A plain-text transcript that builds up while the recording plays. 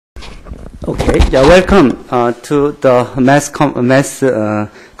Okay, yeah, welcome to the mass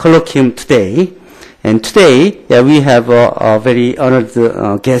colloquium today. And today, we have a very honored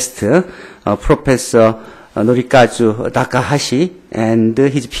guest, Professor Norikazu-Takahashi, and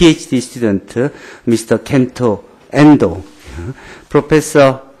his PhD student, Mr. Kento Endo.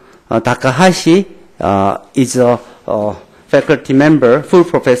 Professor Takahashi is a faculty member, full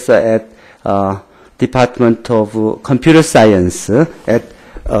professor at Department of Computer Science at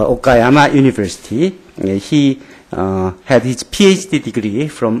Okayama University. He had his PhD degree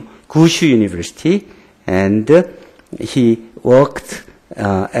from Kyushu University, and he worked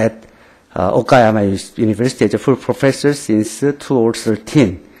at Okayama University as a full professor since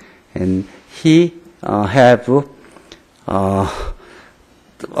 2013. And he have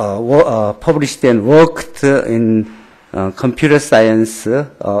published and worked in computer science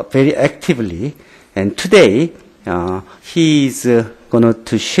very actively. And today, he is going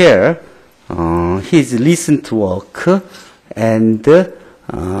to share his recent work and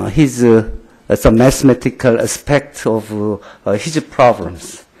his some mathematical aspect of his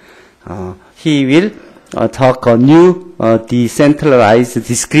problems. He will talk a new decentralized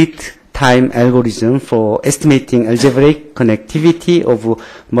discrete time algorithm for estimating algebraic connectivity of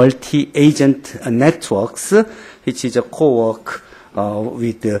multi-agent networks, which is a co-work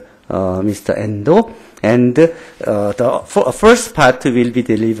with Mr. Endo. And the first part will be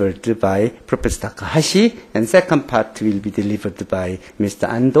delivered by Professor Takahashi, and second part will be delivered by Mr.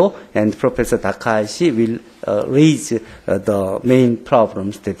 Ando, and Professor Takahashi will raise the main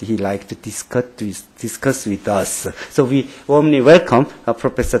problems that he liked to discuss with us. So we warmly welcome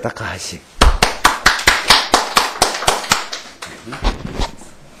Professor Takahashi.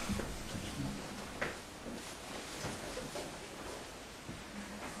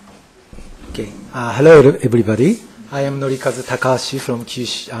 Okay. Hello, everybody. I am Norikazu-Takahashi from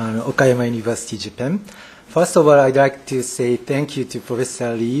Okayama University, Japan. First of all, I'd like to say thank you to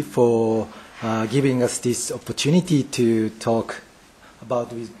Professor Lee for giving us this opportunity to talk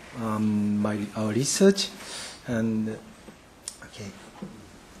about our research. And okay,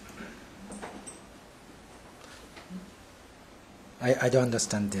 I don't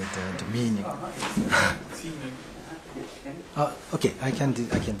understand the meaning. Okay, I can do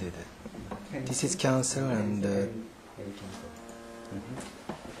that. This is cancel and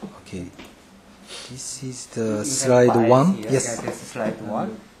okay. This is the slide one. Yes, this is slide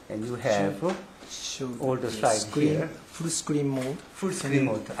one, and you have all the slides here. Full screen mode. Full screen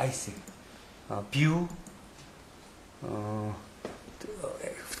mode. I see. View.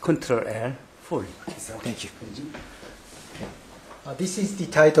 Control L. Full. Thank you. This is the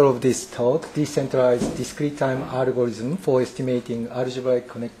title of this talk, Decentralized Discrete Time Algorithm for Estimating Algebraic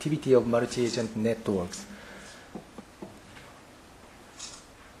Connectivity of Multi-Agent Networks.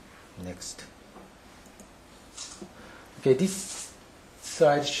 Next. Okay, this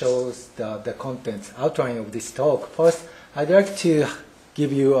slide shows the contents, outline of this talk. First, I'd like to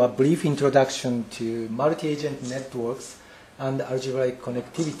give you a brief introduction to multi-agent networks and algebraic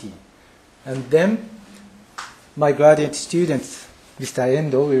connectivity. And then my graduate students, Mr.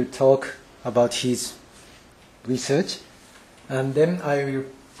 Endo, will talk about his research, and then I will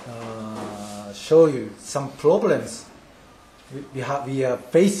show you some problems we are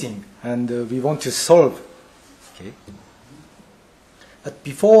facing and we want to solve. Okay. But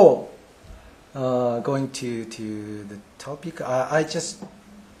before going to the topic, I just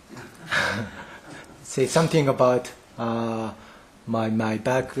say something about my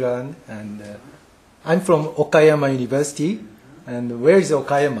background. And I'm from Okayama University. And where is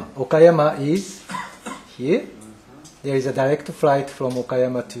Okayama? Okayama is here. There is a direct flight from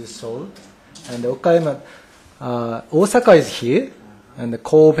Okayama to Seoul. And Okayama, Osaka is here, and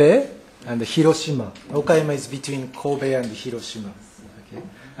Kobe and Hiroshima. Okayama is between Kobe and Hiroshima. Okay.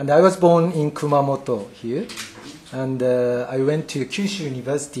 And I was born in Kumamoto here. And I went to Kyushu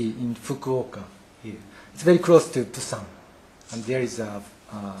University in Fukuoka here. It's very close to Busan. And there is a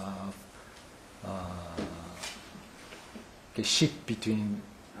ship between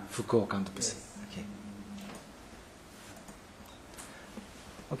Fukuoka and Busan.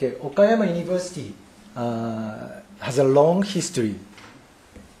 Okay, Okayama University has a long history.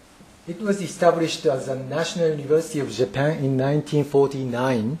 It was established as a National University of Japan in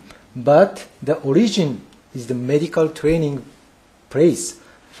 1949, but the origin is the medical training place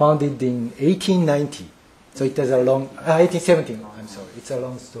founded in 1890. So it has a long, 1870, I'm sorry, it's a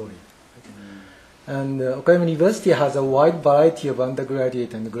long story. And Okayama University has a wide variety of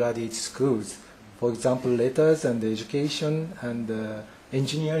undergraduate and graduate schools. For example, letters and education and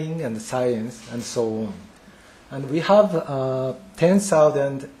engineering and science and so on. And we have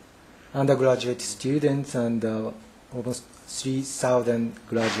 10,000 undergraduate students and almost 3,000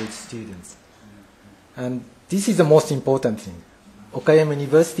 graduate students. And this is the most important thing. Okayama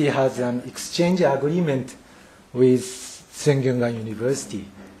University has an exchange agreement with Sengyungan University.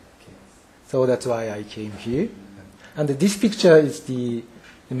 Okay. So that's why I came here. And this picture is the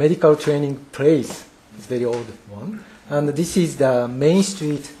medical training place. It's a very old one. And this is the main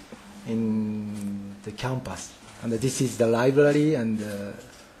street in the campus. And this is the library and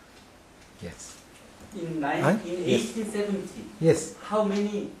yes. In Yes. 1870, Yes. how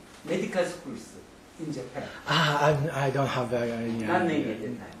many medical schools in Japan? I don't have any Not many idea. at the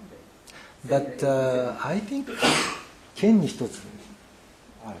time. But I think 県に一つ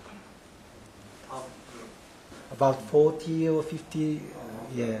あるかな。About 40 or 50.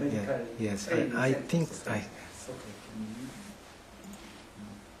 Yeah, yes. I think.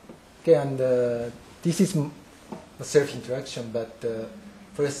 Okay, and this is a self-introduction, but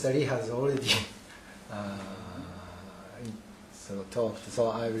Professor Lee has already talked, so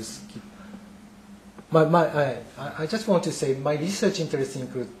I will skip. I just want to say my research interests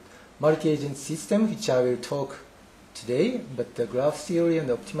include multi-agent system, which I will talk today, but the graph theory and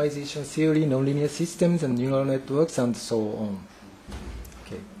optimization theory, nonlinear systems and neural networks, and so on.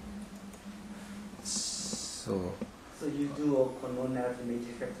 Okay. So you do non-negative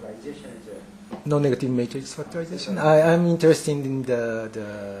matrix factorization as well? Non-negative matrix factorization. I'm interested in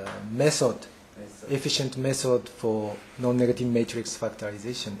the method, efficient method for non-negative matrix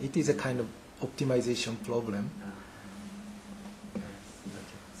factorization. It is a kind of optimization problem.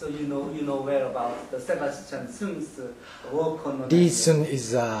 So you know well about the Sebastian Sun's work on Lee Sun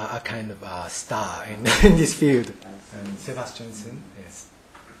is a kind of a star in this field. And Sebastian Sun, yes.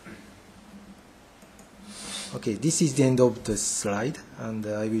 Okay, this is the end of the slide, and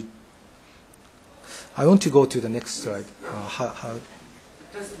I want to go to the next slide.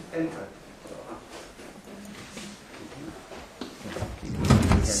 Just enter.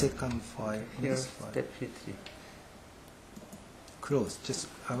 Second file. Next file. Definitely. Close. Just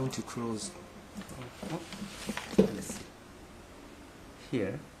I want to close. Let's see.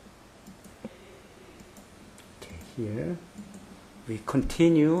 Here. Okay, here. We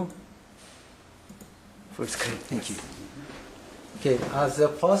continue. First screen. Thank you. Okay, as the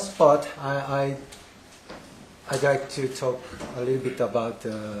first part, I'd like to talk a little bit about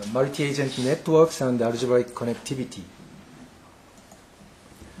multi-agent networks and algebraic connectivity.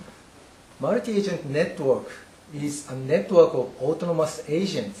 Multi-agent network is a network of autonomous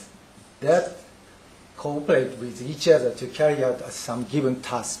agents that cooperate with each other to carry out some given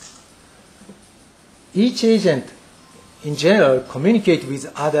task. Each agent, in general, communicates with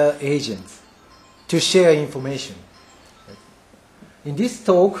other agents to share information. In this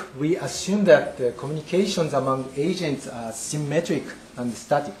talk, we assume that the communications among agents are symmetric and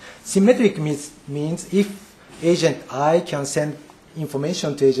static. Symmetric means if agent I can send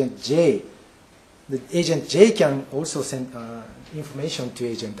information to agent J, the agent J can also send information to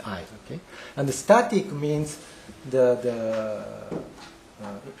agent I. Okay? And the static means the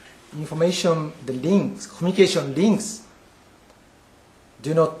information, the links, communication links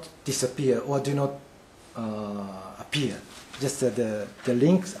do not disappear or do not appear. Just the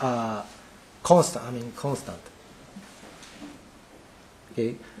links are constant.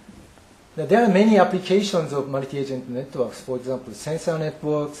 Okay. Now, there are many applications of multi-agent networks. For example, sensor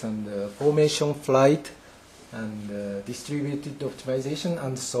networks and formation flight and distributed optimization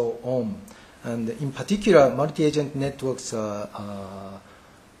and so on. And in particular, multi-agent networks are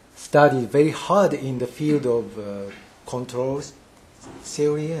studied very hard in the field of control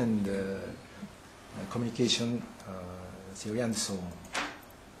theory and communication theory and so on.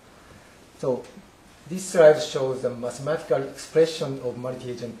 So this slide shows the mathematical expression of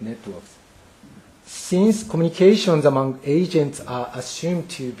multi-agent networks. Since communications among agents are assumed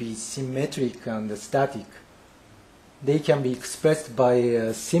to be symmetric and static, they can be expressed by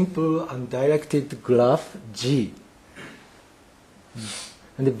a simple undirected graph G.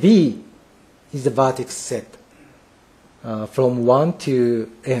 And V is the vertex set from 1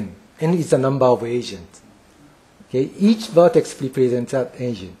 to n. N is the number of agents. Okay? Each vertex represents an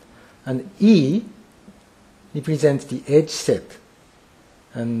agent. And E represents the edge set.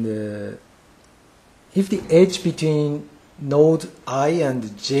 And if the edge between node I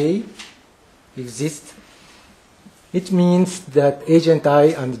and J exists, it means that agent I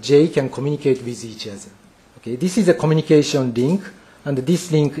and J can communicate with each other. Okay? This is a communication link, and this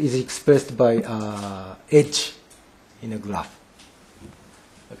link is expressed by edge in a graph.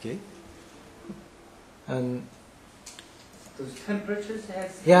 Okay? And those temperatures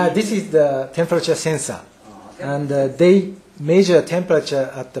has yeah, this is the temperature sensor. And they measure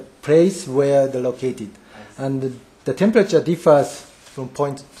temperature at the place where they're located. And the temperature differs from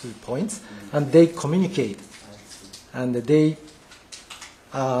point to point, and they communicate. And they,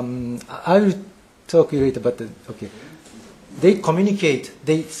 I will talk later, but okay. They communicate,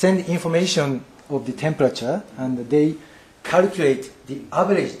 they send information of the temperature, and they calculate the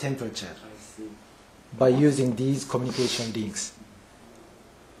average temperature by using these communication links.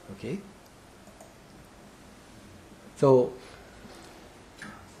 Okay? So,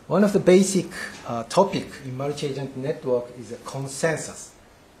 one of the basic topic in multi-agent network is a consensus.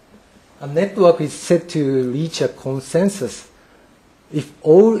 A network is said to reach a consensus if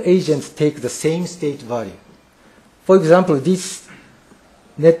all agents take the same state value. For example, this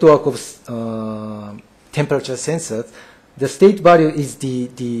network of temperature sensors, the state value is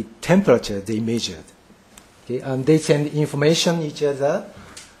the temperature they measured. Okay? And they send information each other,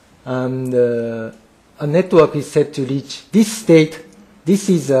 and a network is said to reach this state. This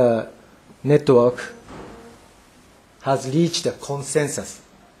is a network has reached a consensus.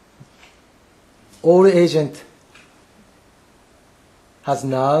 All agent has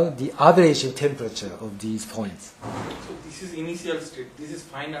now the average temperature of these points. So this is initial state, this is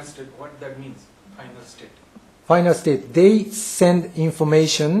final state. What that means, final state? Final state, they send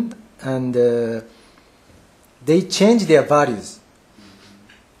information and they change their values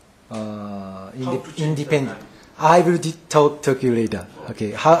independent. I will talk to you later.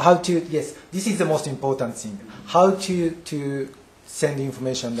 Okay, how to, yes, this is the most important thing. How to send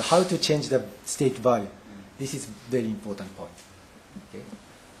information, how to change the state value. This is very important point. Okay.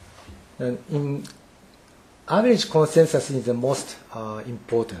 And in average consensus is the most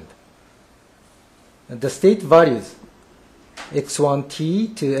important. And the state values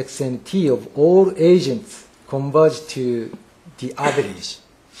x1t to xnt of all agents converge to the average.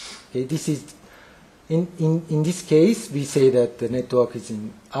 Okay, this is in this case we say that the network is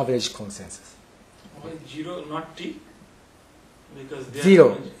in average consensus. Why 0 not t? Because they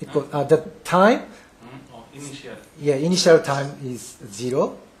 0. The time. Initial. Yeah, initial time is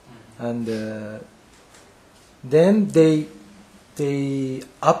 0, and then they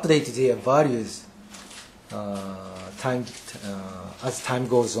update their values as time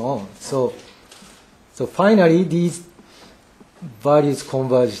goes on. So finally these values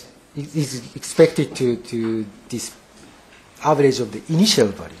converge. It is expected to this average of the initial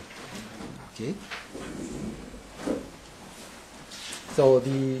value. Okay. So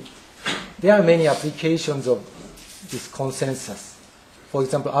there are many applications of this consensus. For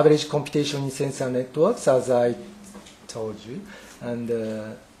example, average computation in sensor networks, as I told you,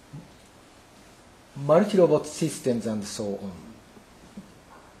 and multi-robot systems and so on.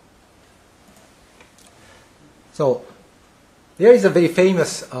 So there is a very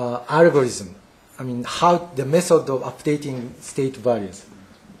famous algorithm. I mean, how the method of updating state values.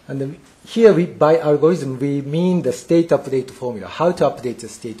 And here by algorithm we mean the state update formula, how to update the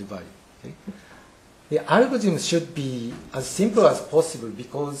state value. Okay? The algorithm should be as simple as possible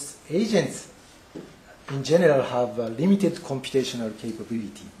because agents in general have a limited computational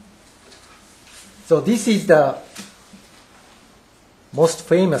capability. So this is the most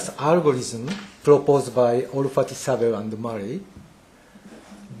famous algorithm proposed by Olfati-Savell and Murray.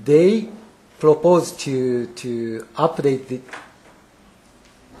 They propose to update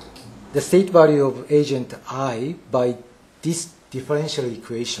the state value of agent I by these differential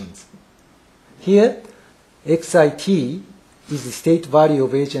equations. Here, xit is the state value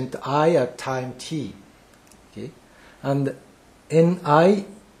of agent I at time t. Okay? And ni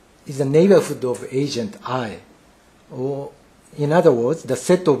is the neighborhood of agent I. Or, in other words, the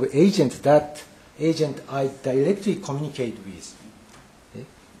set of agents that agent I directly communicate with. Okay?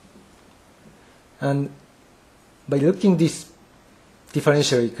 And by looking this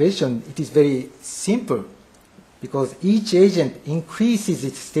differential equation, it is very simple because each agent increases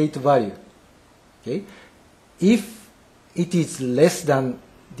its state value. Okay? If it is less than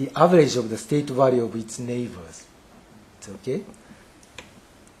the average of the state value of its neighbors. It's okay?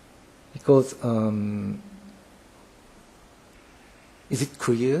 Because, is it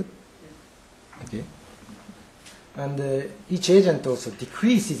clear? Okay. And each agent also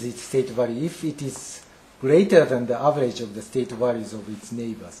decreases its state value if it is greater than the average of the state values of its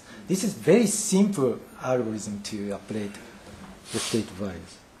neighbors. This is very simple algorithm to update the state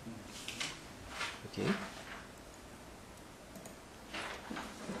values. Okay.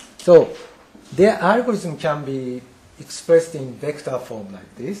 So their algorithm can be expressed in vector form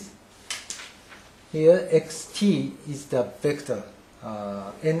like this. Here xt is the vector,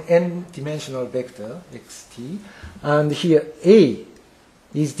 n-dimensional vector xt, and here A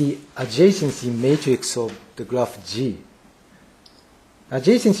is the adjacency matrix of the graph G.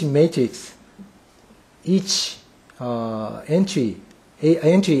 adjacency matrix, each entry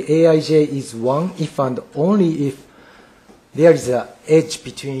Aij is 1 if and only if there is an edge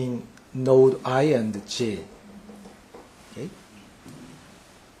between node I and j. Okay.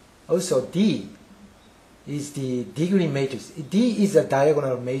 Also, D is the degree matrix. D is a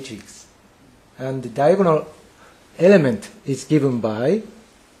diagonal matrix, and the diagonal element is given by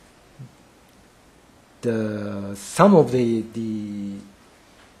the sum of the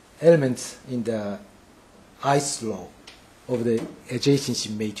elements in the ith row of the adjacency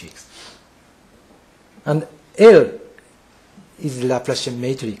matrix. And L is the Laplacian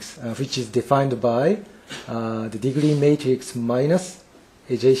matrix, which is defined by the degree matrix minus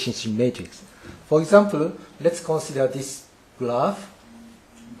adjacency matrix. For example, let's consider this graph,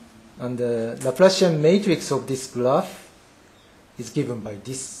 and the Laplacian matrix of this graph is given by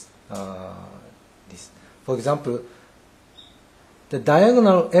this. For example, the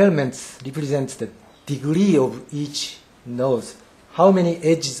diagonal elements represent the degree of each node. How many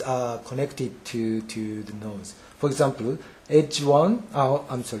edges are connected to the nodes? For example,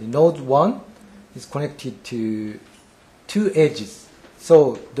 node 1 is connected to 2 edges.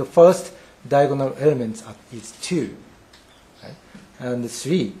 So the first diagonal element is 2, right? And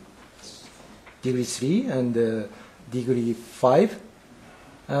 3, degree 3, and degree 5,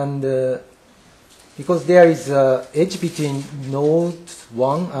 and because there is an edge between nodes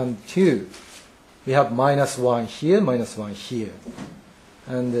 1 and 2, we have -1 here, -1 here,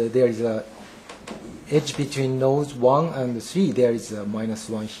 and there is an edge between nodes 1 and 3. There is a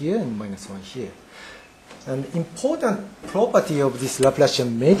 -1 here and -1 here. An important property of this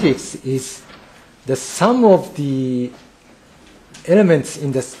Laplacian matrix is the sum of the elements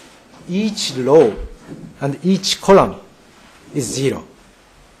in each row and each column is 0.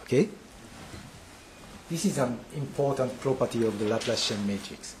 Okay? This is an important property of the Laplacian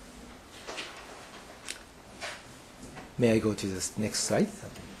matrix. May I go to the next slide?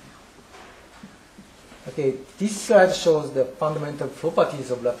 Okay, this slide shows the fundamental properties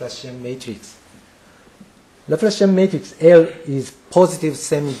of Laplacian matrix. Laplacian matrix L is positive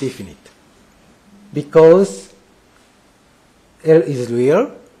semi-definite because L is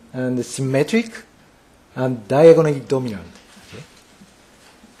real and symmetric and diagonally dominant. Okay?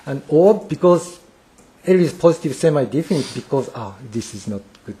 And or because L is positive semi-definite because this is not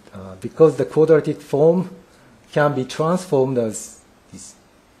good, because the quadratic form can be transformed as this.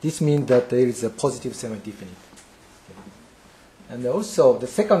 This means that there is a positive semi-definite. Okay. And also the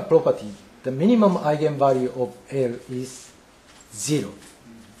second property, the minimum eigenvalue of L is 0.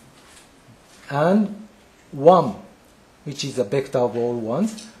 And 1, which is a vector of all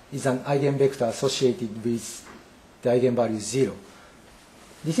ones, is an eigenvector associated with the eigenvalue 0.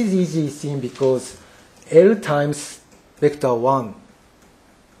 This is easily seen because L times vector 1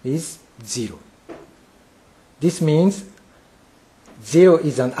 is 0. This means 0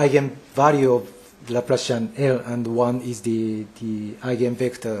 is an eigenvalue of Laplacian L, and 1 is the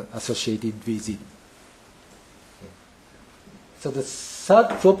eigenvector associated with it. So the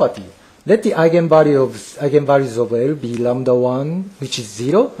third property, let the eigenvalues of L be lambda 1, which is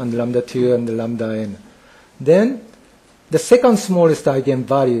 0, and lambda 2 and lambda n. Then the second smallest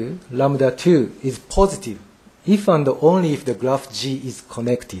eigenvalue, lambda 2, is positive if and only if the graph G is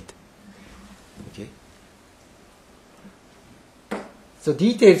connected. Okay. So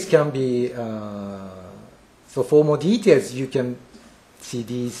details can be, so for more details you can see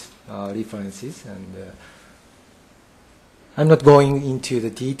these references, and I'm not going into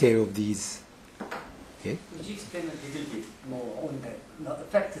the detail of these. Okay. Would you explain a little bit more on the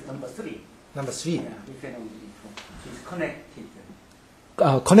effect number 3? Number 3. Yeah, we can only it's connected.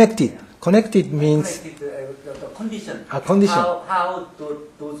 Connected. Yeah. Connected means Connected, the condition. a condition. How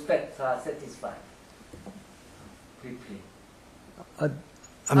those facts are satisfied? Briefly.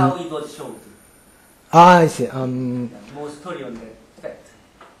 How it was shown. I see. More story on that fact.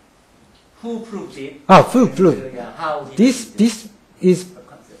 Who proved it? Who proved? How This is the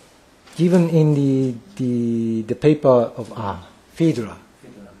concept. given in the paper of Fiedler.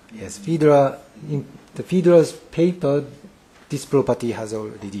 Yes, Fiedler. In the Fiedler's paper, this property has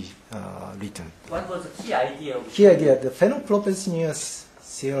already written. What was the key idea of Key idea, the Fenner-Propensius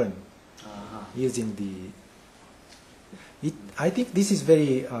theorem, using I think this is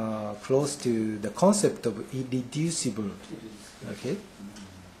very close to the concept of irreducible. Okay,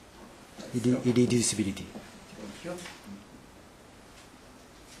 irreducibility. Thank you.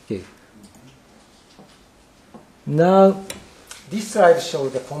 Okay. Now, this slide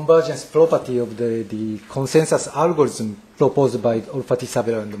shows the convergence property of the consensus algorithm proposed by Olfati,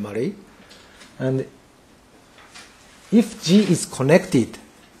 Savera, and Murray. And if G is connected,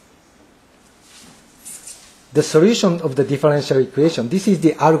 the solution of the differential equation, this is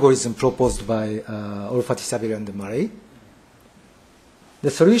the algorithm proposed by Olfati-Saville and Murray. The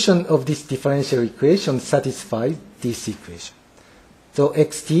solution of this differential equation satisfies this equation. So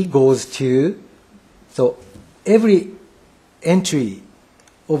xt goes to, so every entry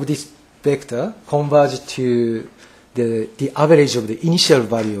of this vector converges to the average of the initial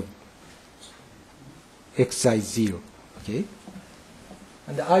value of xi0. Okay?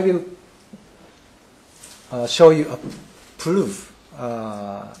 And I will show you a proof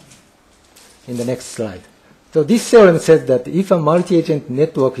in the next slide. So this theorem says that if a multi-agent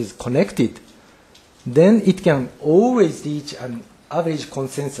network is connected, then it can always reach an average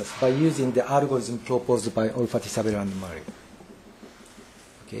consensus by using the algorithm proposed by Olfati-Saville and Murray.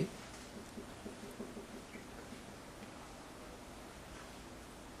 Okay?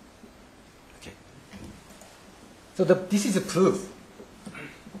 Okay. So this is a proof.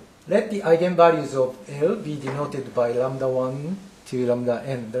 Let the eigenvalues of L be denoted by lambda 1 to lambda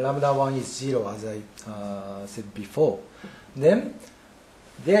n. The lambda 1 is 0, as I said before. Then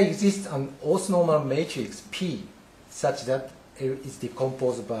there exists an orthonormal matrix P such that L is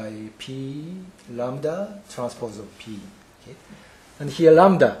decomposed by P lambda transpose of P. Okay? And here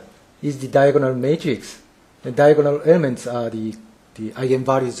lambda is the diagonal matrix. The diagonal elements are the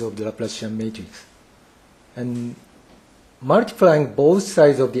eigenvalues of the Laplacian matrix. And multiplying both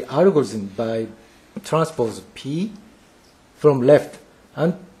sides of the algorithm by transpose P from left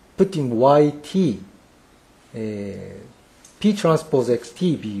and putting yt, P transpose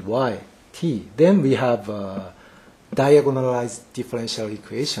xt be yt, then we have diagonalized differential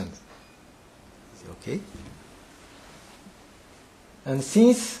equations. Okay? And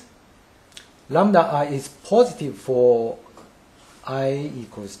since lambda I is positive for I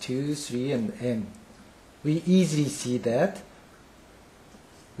equals 2, 3, and n, we easily see that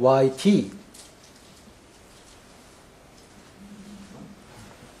yt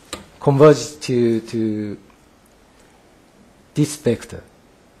converges to this vector.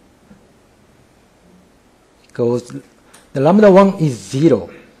 Because the lambda 1 is 0.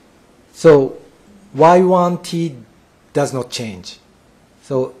 So y1t does not change.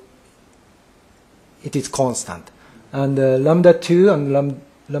 So it is constant. And lambda 2 and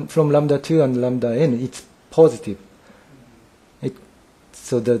from lambda 2 and lambda n, it's positive.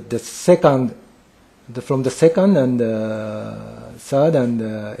 So the second, from the second and third and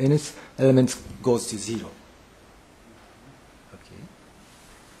nth elements goes to 0. Okay.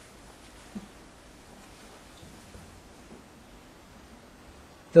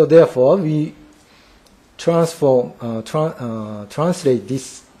 So therefore, we translate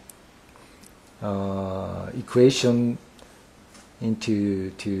this equation in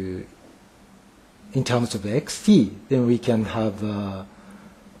terms of xt, then we can have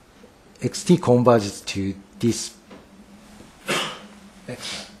xt converges to this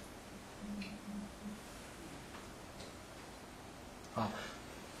vector.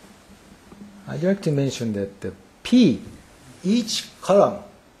 I'd like to mention that the P, each column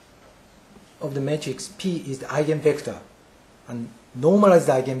of the matrix P is the eigenvector, and normalized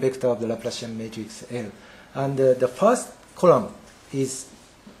eigenvector of the Laplacian matrix L. And the first column is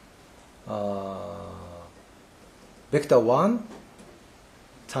vector 1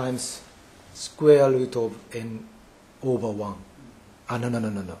 times square root of n over 1.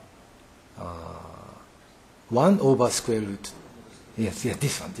 No. 1 over square root. Yes,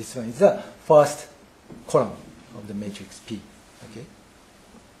 this one. This one is the first column of the matrix P. Okay.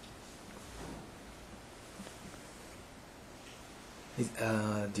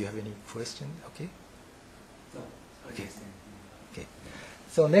 Do you have any question? Okay. No. Okay. Okay.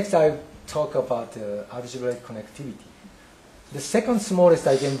 So next I talk about algebraic connectivity. The second smallest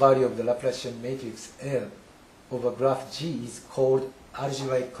eigenvalue of the Laplacian matrix L over graph G is called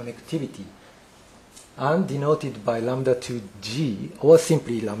algebraic connectivity and denoted by lambda 2G or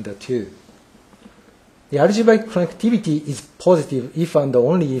simply lambda 2. The algebraic connectivity is positive if and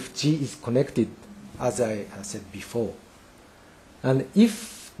only if G is connected, as I said before. And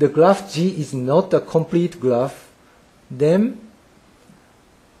if the graph G is not a complete graph, then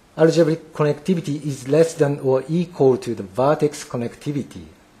algebraic connectivity is less than or equal to the vertex connectivity.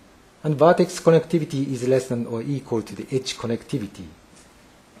 And vertex connectivity is less than or equal to the edge connectivity.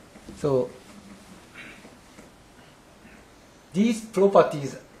 So these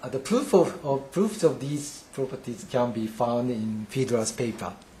properties, the proofs of these properties can be found in Fiedler's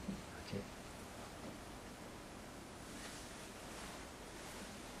paper. Okay.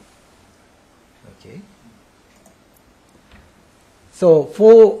 Okay. So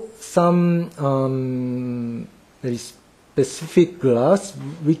for some very specific graphs,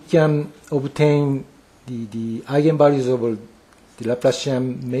 we can obtain the eigenvalues of the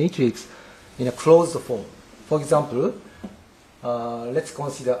Laplacian matrix in a closed form. For example, let's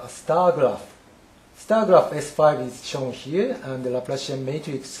consider a star graph. Star graph S5 is shown here, and the Laplacian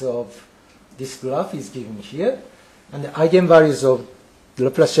matrix of this graph is given here, and the eigenvalues of the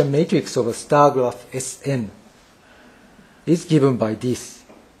Laplacian matrix of a star graph Sn is given by this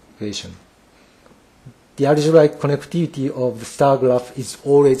equation. The algebraic connectivity of the star graph is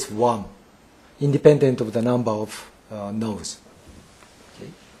always 1, independent of the number of nodes.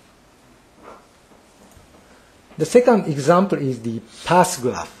 Okay. The second example is the path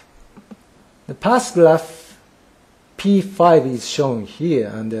graph. The path graph P5 is shown here,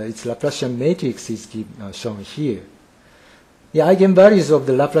 and its Laplacian matrix is shown here. The eigenvalues of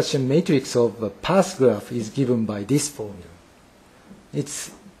the Laplacian matrix of a path graph is given by this formula.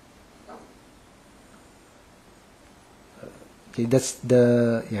 It's okay. That's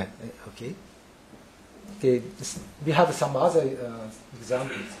the okay. Okay, we have some other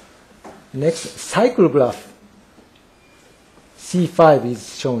examples. Next, cycle graph C5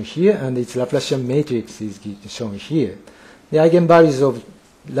 is shown here, and its Laplacian matrix is shown here. The eigenvalues of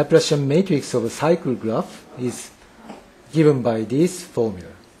Laplacian matrix of a cycle graph is given by this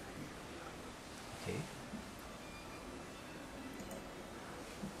formula. Okay.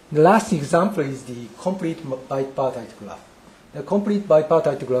 The last example is the complete bipartite graph. The complete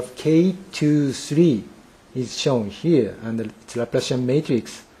bipartite graph K23 is shown here, and its Laplacian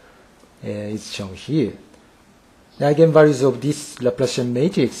matrix is shown here. The eigenvalues of this Laplacian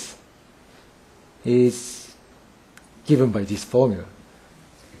matrix is given by this formula.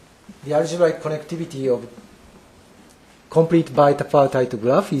 The algebraic connectivity of complete bipartite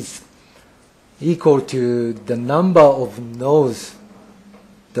graph is equal to the number of nodes,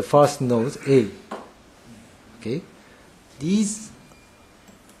 the first nodes A. Okay, these.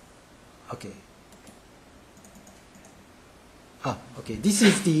 Okay. Okay. This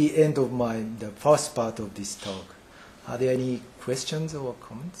is the end of the first part of this talk. Are there any questions or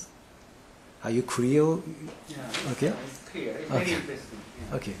comments? Are you clear? Yeah, Okay. it's clear. It's Okay. very interesting.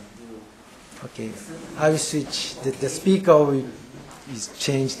 Yeah. Okay. Okay. I will switch. The speaker is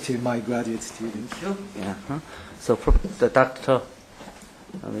changed to my graduate student. Sure. Yeah. So the doctor,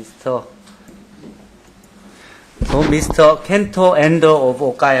 Mr. So Mr. Kento Endo of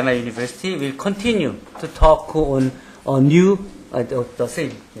Okayama University will continue to talk on a new the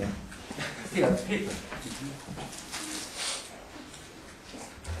same. Yeah. Still paper.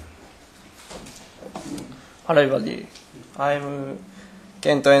 Hello everybody, I'm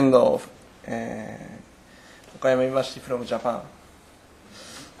Kento Endo of Okayama University from Japan.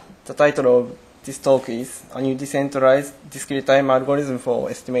 The title of this talk is A New Decentralized Discrete Time Algorithm for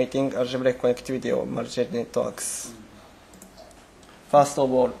Estimating Algebraic Connectivity of Multi-Edge Networks. First of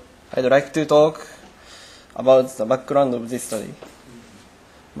all, I'd like to talk about the background of this study.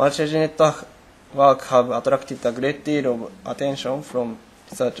 Multi-edge networks have attracted a great deal of attention from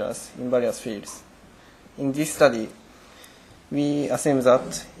researchers in various fields. In this study, we assume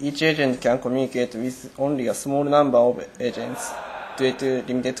that each agent can communicate with only a small number of agents due to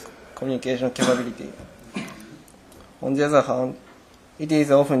limited communication capability. On the other hand, it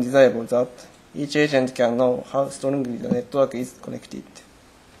is often desirable that each agent can know how strongly the network is connected.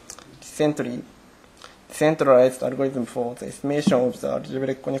 Decentralized algorithms for the estimation of the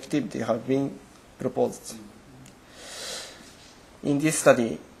algebraic connectivity have been proposed. In this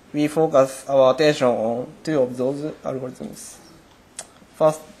study, we focus our attention on two of those algorithms.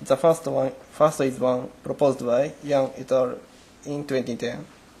 The first is one proposed by Yang et al. In 2010.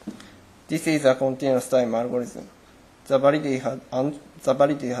 This is a continuous time algorithm. The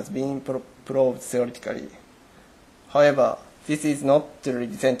validity has been proved theoretically. However, this is not truly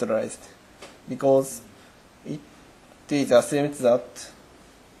decentralized because it is assumed that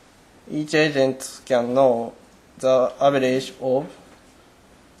each agent can know the average of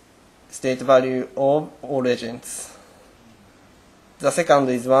state value of all agents. The second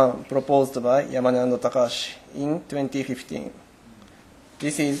is one proposed by Yamane and Takahashi in 2015.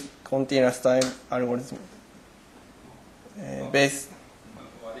 This is continuous time algorithm based.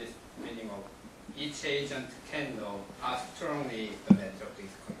 What is meaning of each agent can know how strongly the network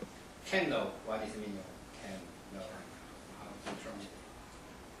is connected? Can know what is meaning of can know how strongly?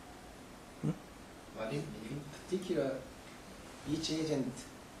 What is meaning? In particular, each agent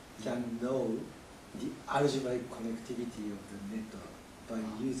can know the algebraic connectivity of the network by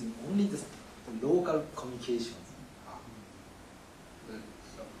using only the local communications.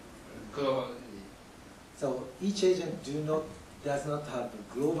 So each agent does not have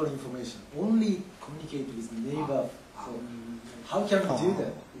global information. Only communicate with neighbor So how can we do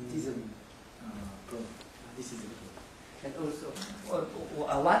that? It is a problem. This is a problem. And also,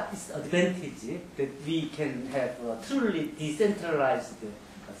 what is advantage that we can have a truly decentralized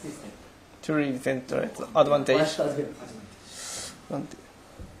system? Truly decentralized advantage. What's the advantage?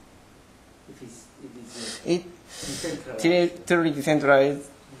 If It decentralized. truly decentralized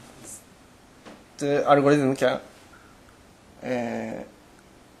algorithm can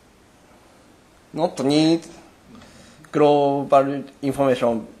not need global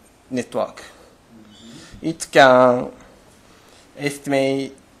information network. It can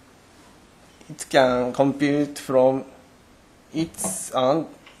estimate, it can compute from its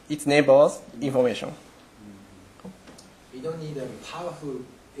neighbors' information. We don't need a powerful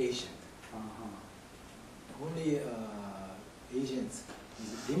agent. Only agents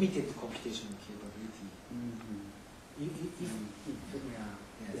with limited computational capability.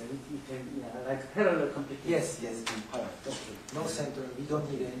 Like parallel computing. Yes, parallel. No central. We don't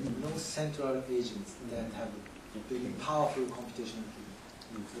need no central agents that have very powerful computational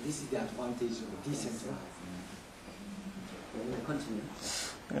capability. So this is the advantage of decentralized. Continue.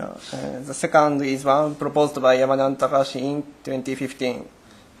 The second is one proposed by Yamada and Takahashi in 2015.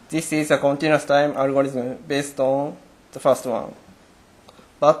 This is a continuous time algorithm based on the first one,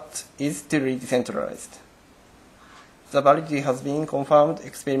 but is truly decentralized. The validity has been confirmed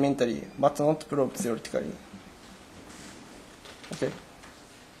experimentally, but not proved theoretically. Okay.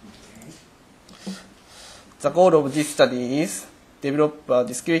 The goal of this study is develop a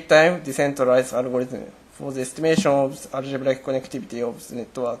discrete time decentralized algorithm for the estimation of the algebraic connectivity of the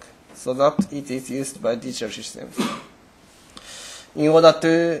network, so that it is used by digital systems. In order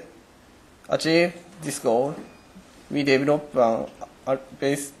to achieve this goal, we develop an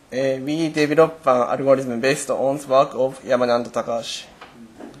algorithm based on the work of Yamada and Takahashi.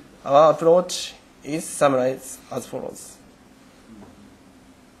 Our approach is summarized as follows.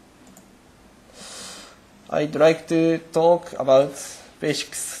 I'd like to talk about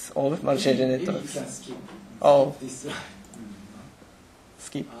basics of multi-agent Maybe you networks. can skip. Oh. This slide.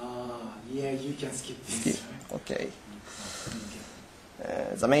 Skip. Yeah, you can skip this. Skip. Okay.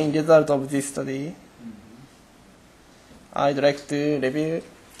 The main result of this study, I'd like to review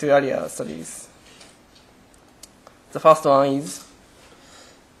two earlier studies. The first one is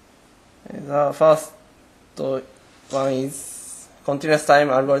continuous time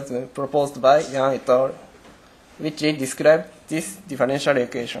algorithm proposed by Yang et al., which describe this differential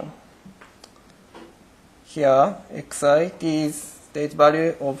equation. Here, xi t is state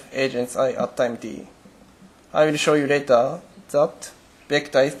value of agents I at time t. I will show you later that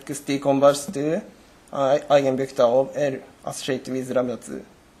vector xt converges to an eigenvector of L associated with lambda 2.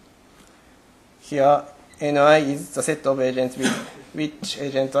 Here, ni is the set of agents with which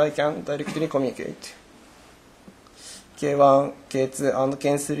agent I can directly communicate. k1, k2, and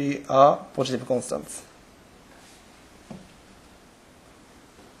k3 are positive constants.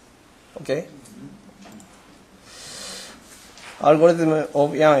 Okay? Algorithm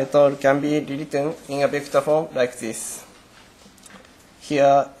of Yang et al. Can be rewritten in a vector form like this.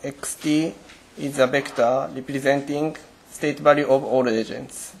 Here, xt is a vector representing state value of all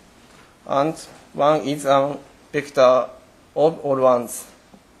agents, and 1 is a vector of all ones,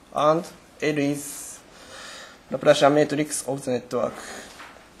 and L is Laplacian matrix of the network.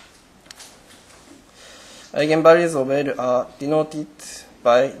 Eigenvalues of L are denoted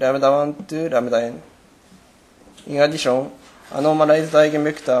by lambda 1 to lambda n. In addition, a normalized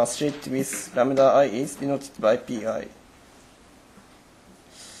eigenvector associated with lambda I is denoted by pi.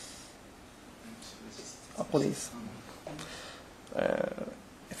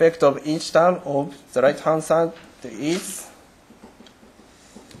 Effect of each term of the right hand side is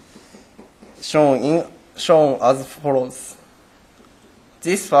shown as follows.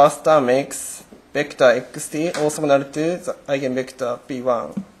 This first term makes vector xt orthogonal to the eigenvector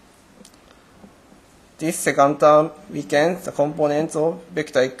p1. This second term weakens the components of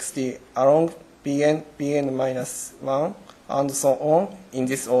vector xt along pn minus 1, and so on in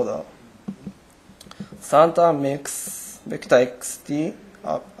this order. Third term makes vector xt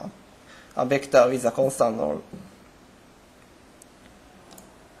a vector with a constant null.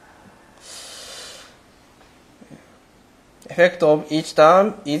 Effect of each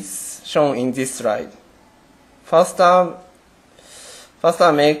term is shown in this slide. First term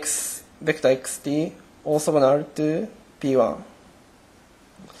makes vector xt orthogonal to p1.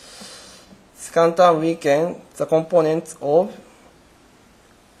 Second term weakens the components of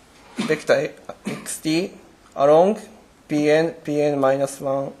vector xt along pn minus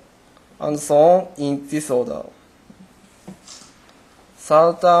 1, and so on in this order.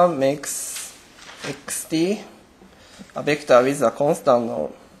 Third term makes xt a vector with a constant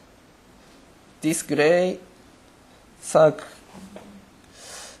norm. This gray circle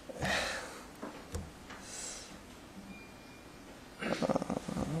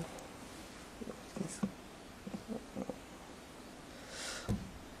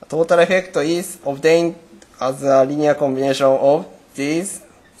total effect is obtained as a linear combination of these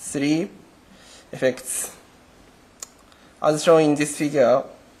three effects. As shown in this figure,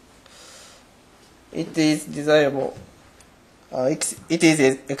 it is desirable. It is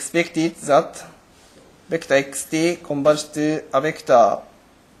expected that vector xt converges to a vector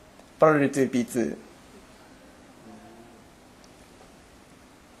parallel to P2.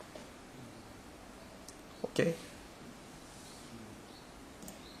 Okay.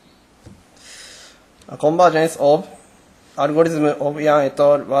 A convergence of algorithm of Yang et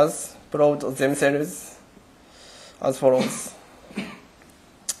al. Was proved themselves as follows.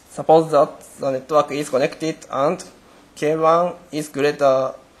 Suppose that the network is connected and K1 is greater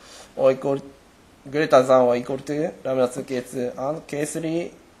than or equal to lambda 2 K2 and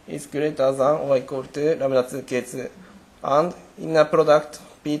K3 is greater than or equal to lambda 2 K2 and inner product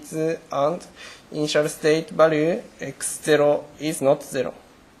P2 and initial state value x0 is not 0.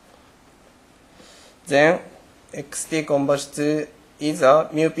 Then xt converges to either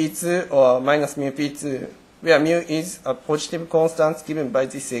mu p2 or minus mu p2, where mu is a positive constant given by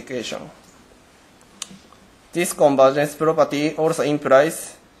this equation. This convergence property also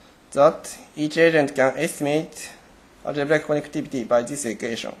implies that each agent can estimate algebraic connectivity by this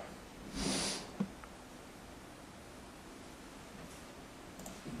equation.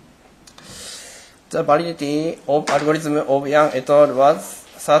 The validity of algorithm of Yang et al. Was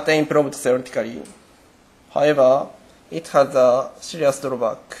certainly proved theoretically. However, it has a serious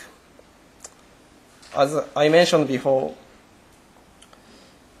drawback. As I mentioned before,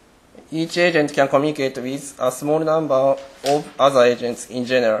 each agent can communicate with a small number of other agents in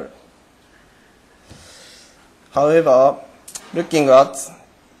general. However, looking at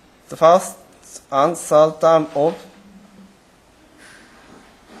the first and third term of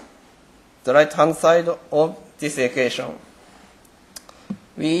the right-hand side of this equation,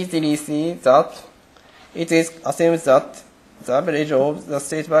 we easily see that it is assumed that the average of the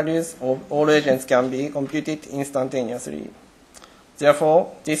state values of all agents can be computed instantaneously.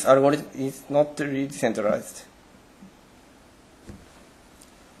 Therefore, this algorithm is not really decentralized.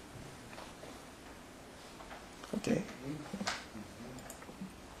 Okay.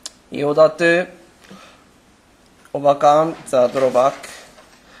 In order to overcome the drawback,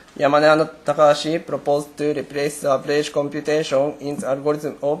 Yamane and Takahashi proposed to replace the average computation in the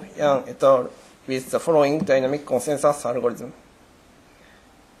algorithm of Yang et al. With the following dynamic consensus algorithm.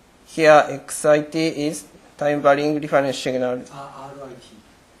 Here, xit is time varying reference signal. RIT.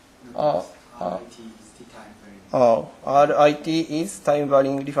 Oh, RIT is the time varying. RIT is time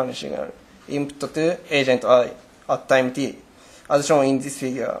varying reference signal input to agent I at time t, as shown in this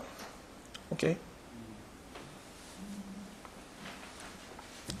figure. Okay.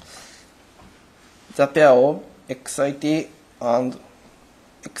 The pair of xit and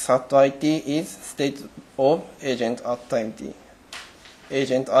x hat it is state of agent at time t,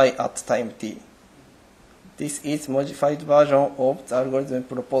 agent I at time t. This is modified version of the algorithm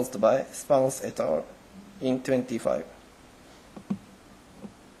proposed by Spence et al. In 25.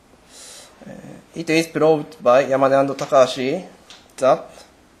 It is proved by Yamane and Takahashi that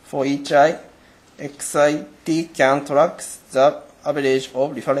for each I, xit can track the average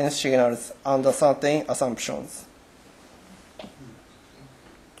of reference signals under certain assumptions.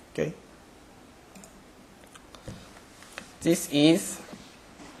 Okay. This is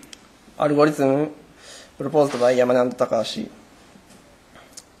algorithm proposed by Yamane and Takahashi.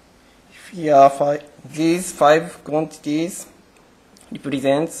 Here, these five quantities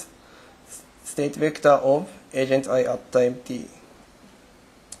represents state vector of agent I at time t.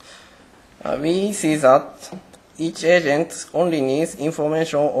 We see that each agent only needs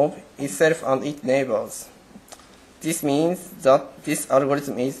information of itself and its neighbors. This means that this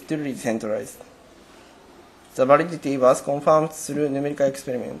algorithm is truly decentralized. The validity was confirmed through numerical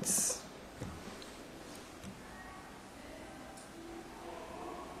experiments.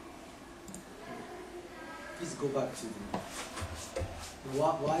 Please go back to the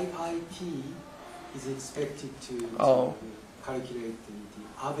YIT is expected to calculate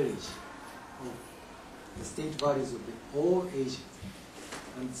the average of the state values of all agents.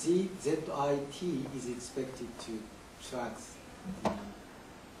 And ZIT is expected to track the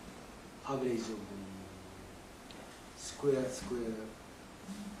average of the square of the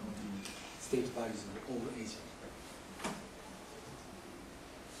state values of all agents.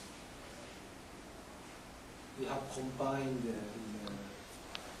 we have combined the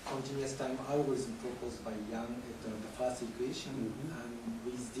continuous time algorithm proposed by Yang at the first equation and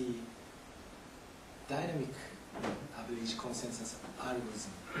with the dynamic average consensus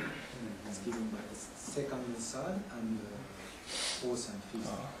algorithm as given by the second and third and fourth and fifth.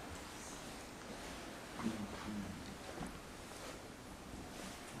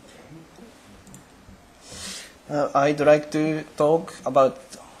 I'd like to talk about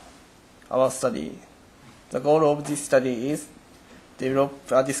our study. The goal of this study is develop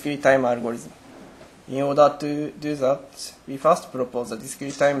a discrete time algorithm. In order to do that, we first propose a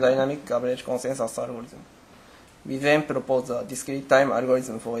discrete time dynamic average consensus algorithm. We then propose a discrete time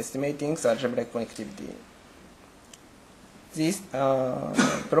algorithm for estimating the algebraic connectivity. This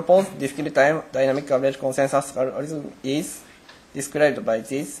proposed discrete time dynamic average consensus algorithm is described by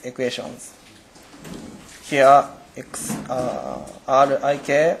these equations. Here, Rik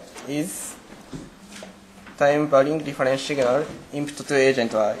is time varying difference signal input to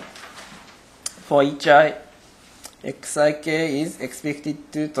agent I. For each I, Xik is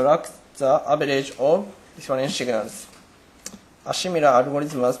expected to track the average of difference signals. A similar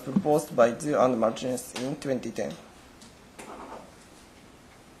algorithm was proposed by Zhu and Martinez in 2010.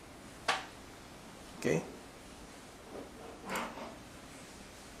 Okay.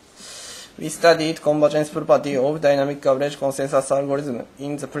 We studied convergence property of dynamic average consensus algorithm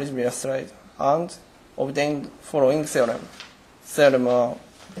in the previous slide and obtained following theorem. Theorem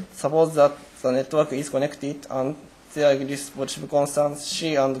suppose that the network is connected and there exists positive constants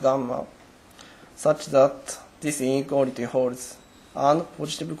C and gamma such that this inequality holds, and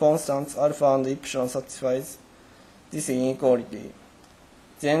positive constants alpha and epsilon satisfies this inequality.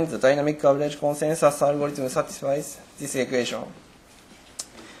 Then the dynamic average consensus algorithm satisfies this equation.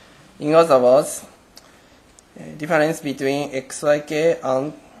 In other words, difference between Xik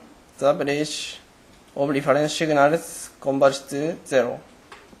and the average of reference signals converge to 0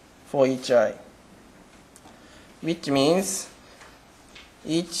 for each I, which means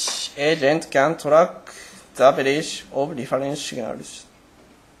each agent can track the average of reference signals.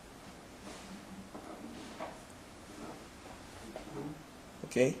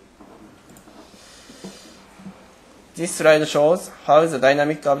 Okay. This slide shows how the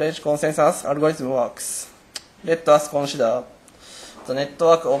dynamic average consensus algorithm works. Let us consider the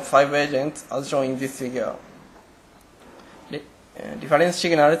network of 5 agents as shown in this figure. Difference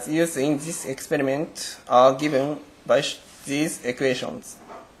signals used in this experiment are given by these equations.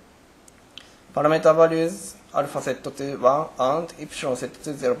 Parameter values alpha set to 1 and epsilon set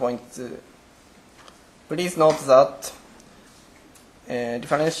to 0.2. Please note that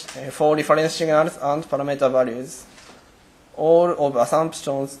for difference signals and parameter values, all of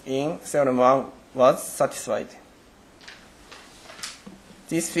assumptions in theorem 1 was satisfied.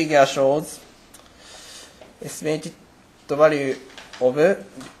 This figure shows estimated value of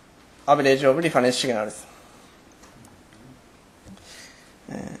average of difference signals.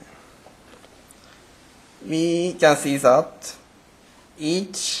 We can see that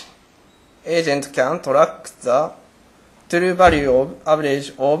each agent can track the true value of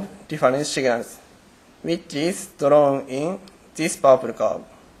average of difference signals, which is drawn in this purple curve.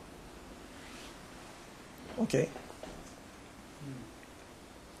 Okay.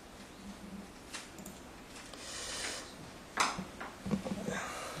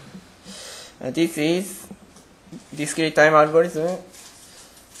 This is discrete time algorithm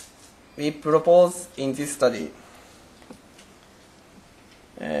we propose in this study.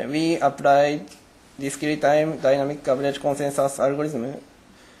 We applied discrete time dynamic average consensus algorithm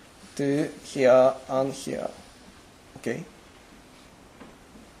to here and here. Okay.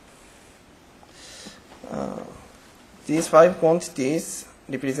 These 5 quantities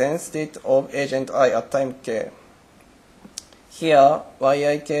represent state of agent I at time k. Here,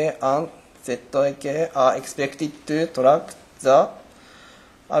 Yik and Zik are expected to track the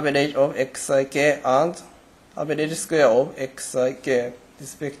average of Xik and average square of Xik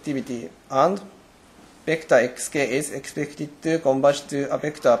respectively, and vector xk is expected to converge to a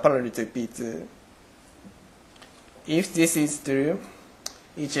vector parallel to P2. If this is true,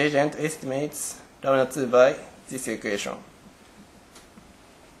 each agent estimates lambda 2 by this equation.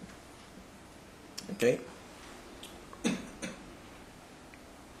 Okay.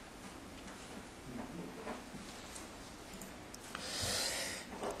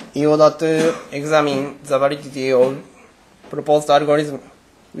 In order to examine the validity of proposed algorithm,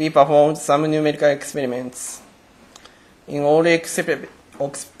 we performed some numerical experiments. In all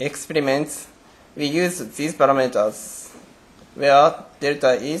experiments, we used these parameters, where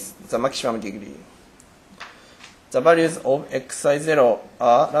delta is the maximum degree. The values of xi0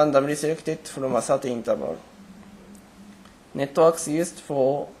 are randomly selected from a certain interval. Networks used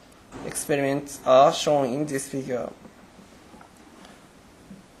for experiments are shown in this figure.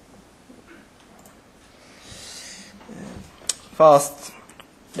 First,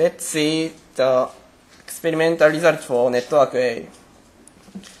 let's see the experimental result for network A.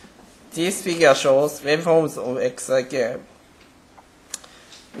 This figure shows waveforms of xik.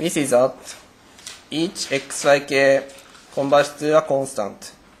 We see that each xik converges to a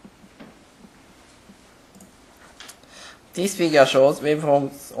constant. This figure shows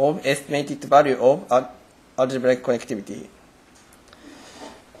waveforms of estimated value of algebraic connectivity.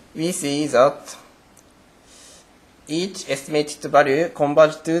 We see that each estimated value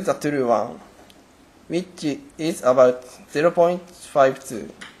converges to the true one, which is about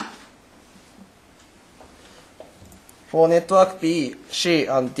 0.52. For network B, C,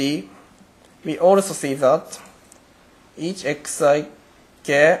 and D, we also see that each xik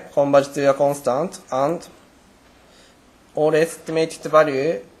converges to a constant and all estimated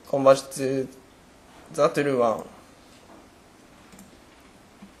value converges to the true one.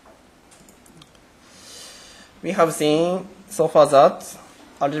 We have seen so far that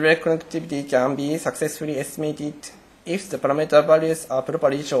algebraic connectivity can be successfully estimated if the parameter values are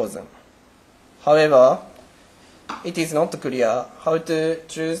properly chosen. However, it is not clear how to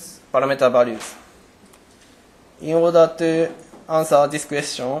choose parameter values. In order to answer this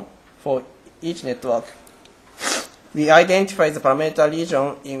question for each network, we identify the parameter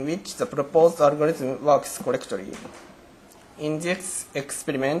region in which the proposed algorithm works correctly. In this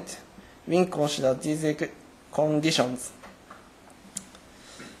experiment, we consider these conditions.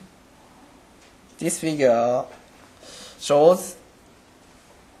 This figure shows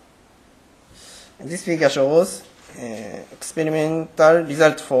experimental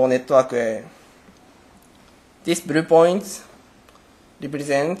result for network A. This blue point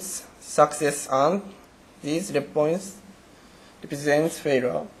represents success and these red points represents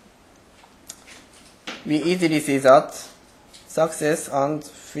failure. We easily see that success and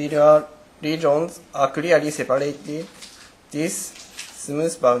failure regions are clearly separated this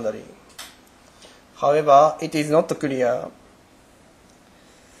smooth boundary. However, it is not clear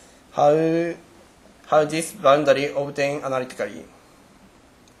how this boundary obtained analytically.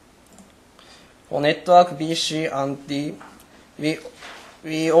 For network B, C, and D,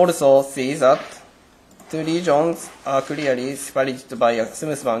 we also see that two regions are clearly separated by a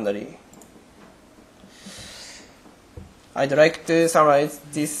smooth boundary. I'd like to summarize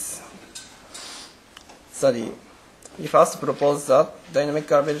this study. We first propose that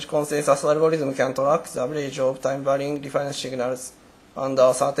dynamic average consensus algorithm can track the average of time-varying difference signals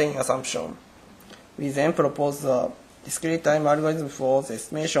under certain assumption. We then propose a discrete time algorithm for the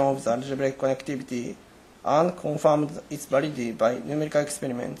estimation of the algebraic connectivity and confirmed its validity by numerical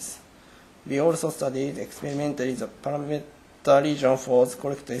experiments. We also studied experimentally the parameter region for the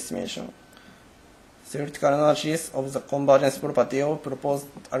correct estimation. Theoretical analysis of the convergence property of proposed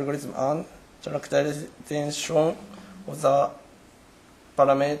algorithm and characterization of the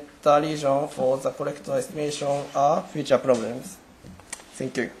parameter region for the correct estimation are future problems.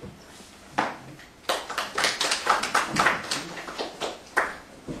 Thank you.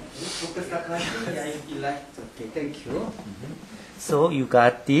 Professor Takahashi, I would like to. Okay, thank you. So you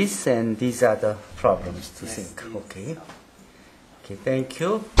got this, and these are the problems to think. Okay. Okay, thank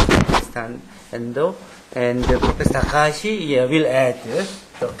you. And Professor Takahashi will add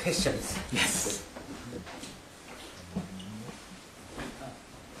the questions. Yes.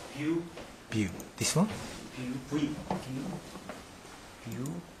 View. This one? View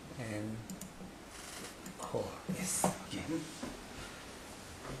and core. Yes. Okay.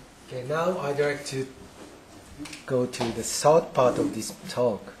 Okay, now I'd like to go to the third part of this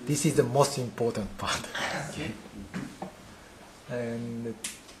talk. This is the most important part. Okay. And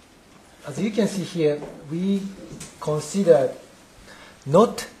as you can see here, we consider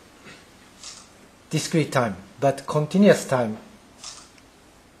not discrete time, but continuous time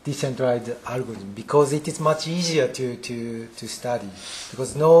decentralized algorithm because it is much easier to study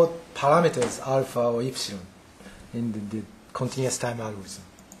because no parameters alpha or epsilon in the continuous time algorithm.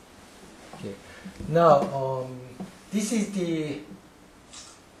 Okay. Now, this is the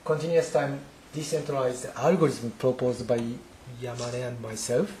continuous time decentralized algorithm proposed by Yamane and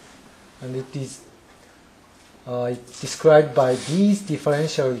myself, and it is described by these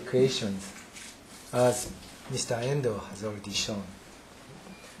differential equations as Mr. Endo has already shown.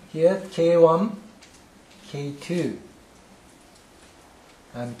 Here, K1, K2,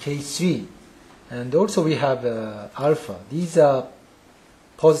 and K3, and also we have alpha. These are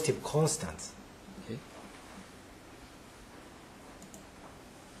positive constants.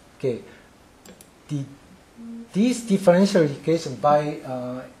 Okay. The this differential equation by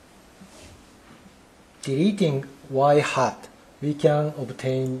deleting y hat, we can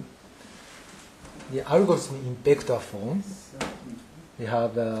obtain the algorithm in vector form. We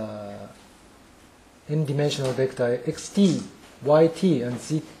have n-dimensional vector xt, yt, and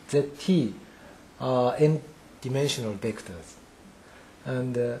zt are n-dimensional vectors.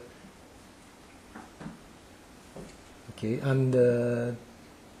 And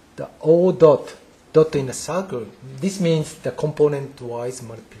the O dot in a circle, this means the component-wise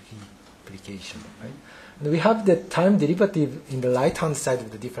multiplication, right? And we have the time derivative in the right-hand side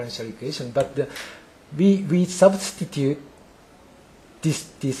of the differential equation, but we substitute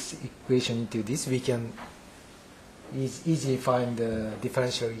this equation into this. We can easily find the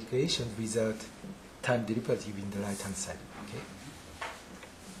differential equation without time derivative in the right-hand side.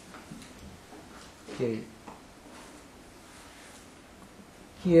 Okay.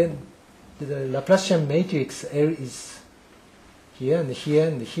 Here, the Laplacian matrix L is here and here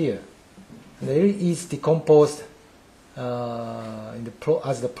and here. And L is decomposed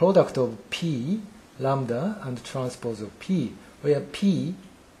as the product of P, lambda, and transpose of P, where P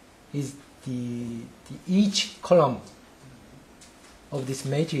is each column of this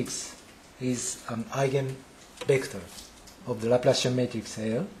matrix is an eigenvector of the Laplacian matrix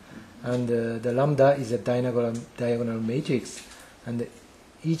L, and the lambda is a diagonal matrix, and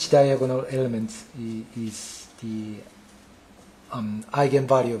each diagonal element is the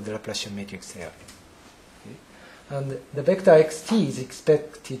eigenvalue of the Laplacian matrix L. Okay. And the vector xt is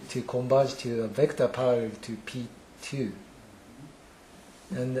expected to converge to a vector parallel to P2.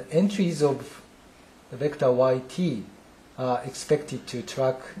 And the entries of the vector yt are expected to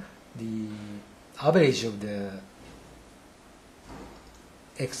track the average of the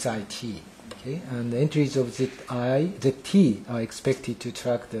xit. Okay? And the entries of zt are expected to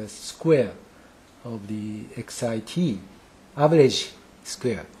track the square of the xit, average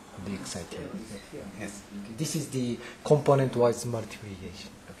square of the xit. Yes. Okay. This is the component-wise multiplication.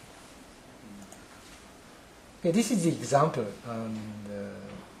 Okay, this is the example. And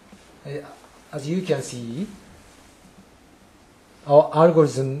as you can see, our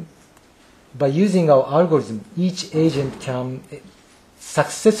algorithm, by using our algorithm, each agent can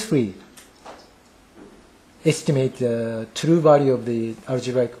successfully estimate the true value of the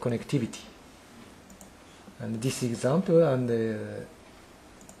algebraic connectivity. And this example and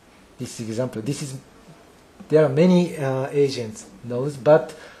this example, there are many agents nodes,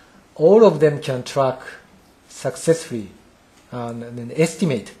 but all of them can track successfully and then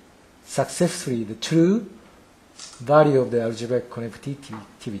estimate successfully the true value of the algebraic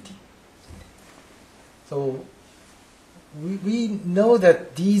connectivity. So we know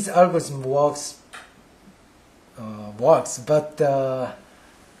that these algorithm works, but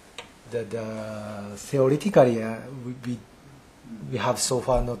theoretically we have so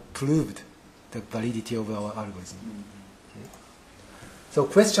far not proved the validity of our algorithm. Okay. So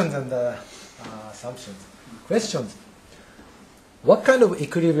questions and assumptions. Questions. What kind of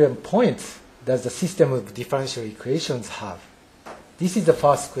equilibrium points does the system of differential equations have? This is the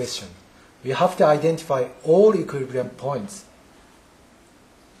first question. We have to identify all equilibrium points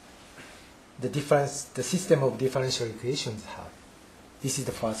the system of differential equations have. This is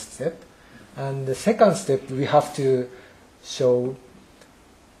the first step. And the second step, we have to show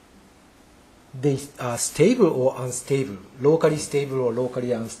they are stable or unstable, locally stable or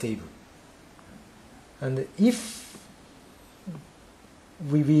locally unstable. And if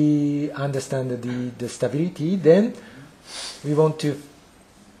we understand the stability, then we want to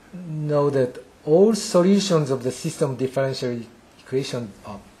know that all solutions of the system differential equation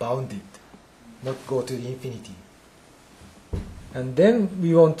are bounded, not go to the infinity. And then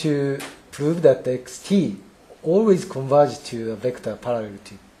we want to prove that the xt always converges to a vector parallel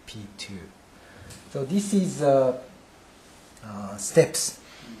to P2. So this is steps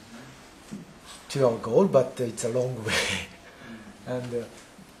to our goal, but it's a long way. And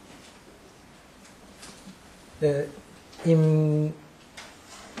in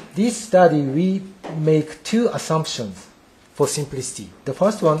this study, we make two assumptions for simplicity. The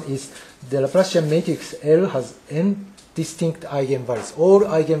first one is the Laplacian matrix L has n distinct eigenvalues. All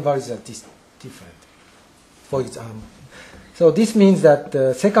eigenvalues are different. For example, so this means that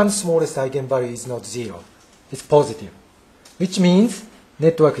the second smallest eigenvalue is not zero. It's positive, which means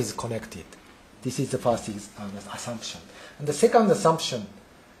network is connected. This is the first assumption. And the second assumption,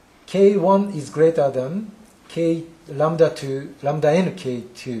 K1 is greater than lambda n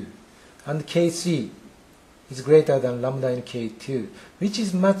K2, and K3 is greater than lambda n K2, which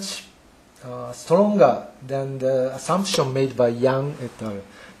is much stronger than the assumption made by Yang et al.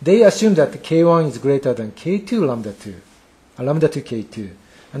 They assume that K1 is greater than K2 lambda 2, lambda 2 K2,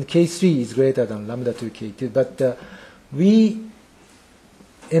 and K3 is greater than lambda 2 K2. But we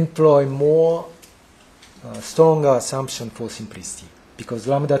employ more stronger assumption for simplicity because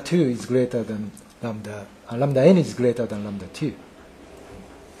lambda 2 is greater than lambda n is greater than lambda 2.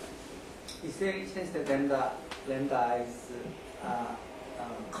 Is there a chance that lambda is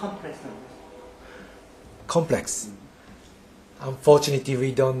complex numbers? Complex. Unfortunately,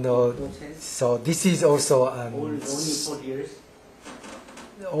 we don't know. No chance? So this is also Only 4 years?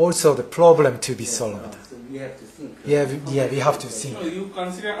 also the problem to be solved. So we have to think. Yeah, we have to think. So you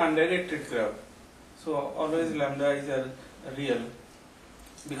consider undirected graph. So always lambda is a real.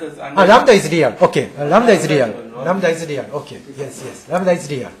 Because Lambda is real. Okay, lambda is real. Lambda is real. Okay, yes. Lambda is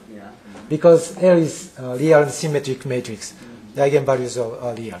real. Yeah. Because L is real and symmetric matrix. The eigenvalues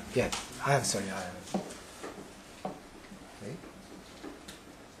are real. Yeah, I am sorry. Okay.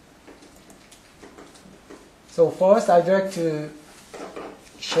 So first, I'd like to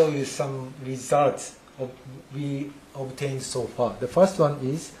show you some results we obtained so far. The first one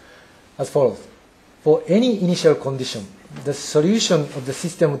is as follows. For any initial condition, the solution of the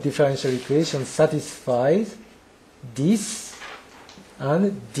system of differential equations satisfies this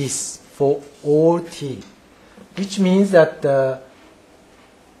and this for all t, which means that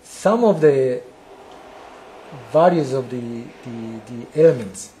some of the values of the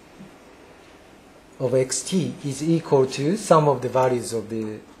elements of xt is equal to some of the values of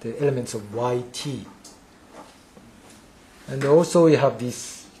the elements of yt. And also we have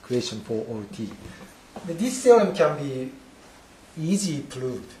this equation for all t. This theorem can be easily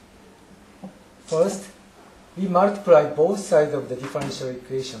proved. First, we multiply both sides of the differential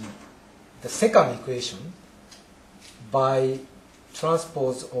equation, the second equation, by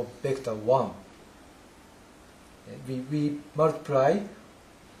transpose of vector 1. We multiply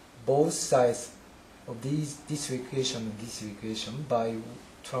both sides of this equation and this equation by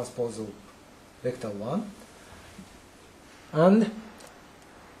transpose of vector 1. And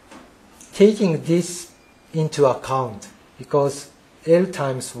taking this into account, because L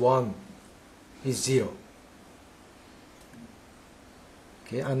times 1 is 0.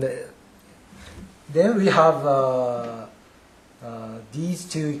 Okay, and then we have these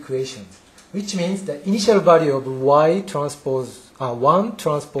two equations, which means the initial value of y transpose 1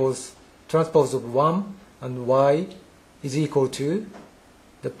 transpose of 1 and y is equal to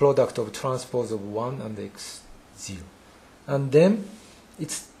the product of transpose of 1 and x 0. And then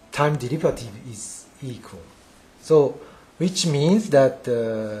its time derivative is equal. So, which means that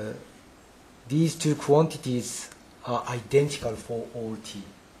these two quantities are identical for all t.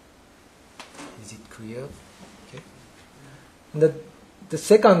 Is it clear? Okay. And the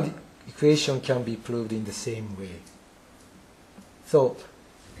second equation can be proved in the same way. So,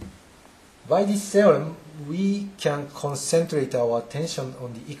 by this theorem, we can concentrate our attention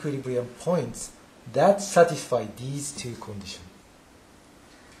on the equilibrium points that satisfy these two conditions.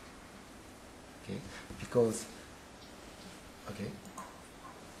 Okay, because, okay.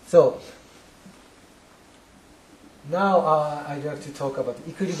 So, now I'd like to talk about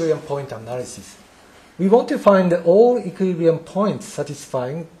equilibrium point analysis. We want to find all equilibrium points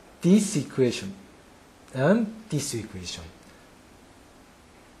satisfying this equation and this equation.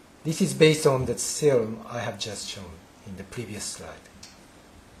 This is based on the theorem I have just shown in the previous slide.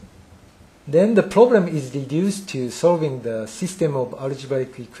 Then the problem is reduced to solving the system of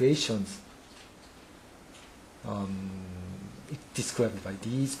algebraic equations described by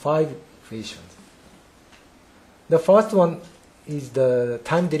these 5 equations. The first one is the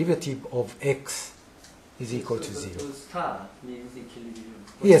time derivative of x is equal to 0. So star means equilibrium.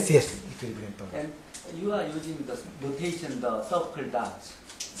 Yes, equilibrium point. And you are using the notation, the circle dot.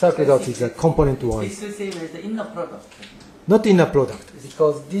 Circle dot is a component 1. It's the same as the inner product. Not inner product,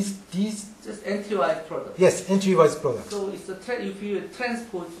 because these just entry-wise product. yes, entry-wise product. So it's if you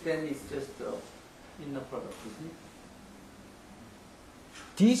transpose, then it's just inner product, isn't it?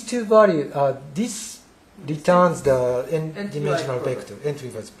 These two values, this returns the n-dimensional product. vector,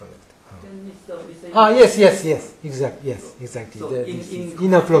 entry-wise product. Then Yes, exactly. So This in is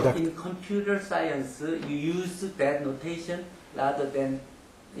inner product. In computer science, you use that notation rather than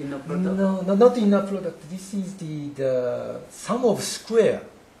inner product. No, not inner product. This is the sum of square.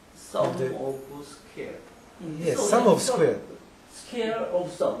 Sum of the- of square. Yes, So sum of square. Square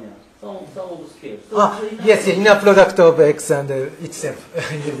of sum. Yeah. Sum of square. So Yes, inner product of x and itself.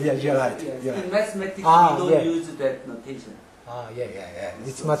 Yeah, you're right. Yes. You're In right. mathematics, we don't yeah. use that notation.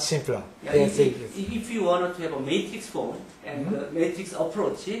 It's much simpler. Yeah, Yes, if you wanted to have a matrix form and matrix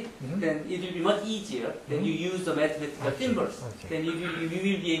approach, then it will be much easier. Then you use the mathematical symbols. Then you will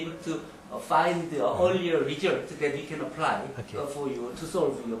be able to find the earlier result that you can apply for you to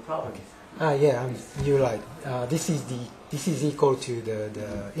solve your problem. You're right. This is equal to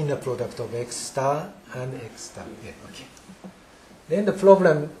the inner product of x star and x star. Then the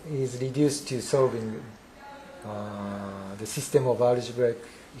problem is reduced to solving the system of algebraic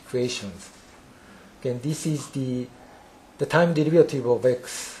equations. Again, this is the time derivative of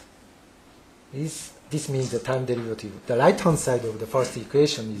x. This means the time derivative. The right-hand side of the first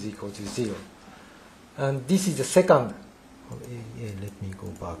equation is equal to 0. And this is the second. Let me go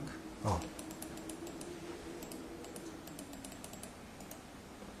back.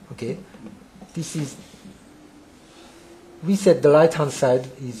 Okay. This is, we said the right-hand side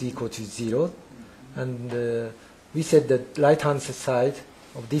is equal to 0. And we said the right-hand side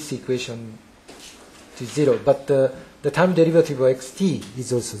of this equation to 0. But the time derivative of xt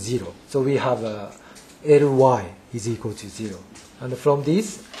is also 0. So we have Ly is equal to 0. And from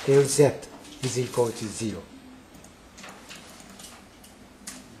this, Lz is equal to 0.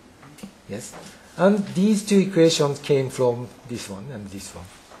 Yes? And these two equations came from this one and this one.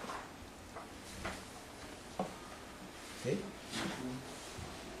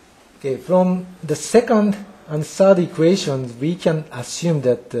 Okay, from the second and third equations, we can assume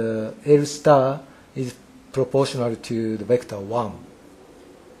that L star is proportional to the vector 1.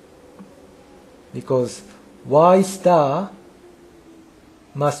 Because y star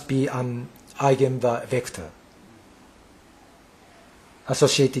must be an eigenvector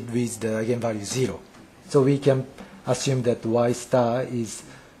associated with the eigenvalue 0. So we can assume that y star is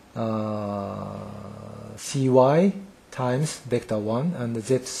cy times vector 1, and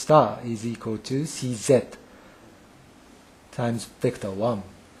z star is equal to cz times vector 1,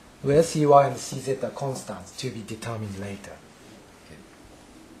 where cy and cz are constants to be determined later.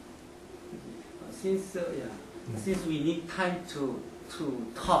 Since we need time to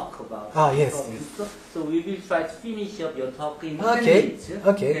talk about so we will try to finish up your talk in 10 minutes.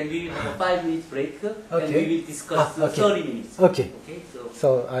 Then we will have a 5 minute break, and we will discuss 30 minutes. So 10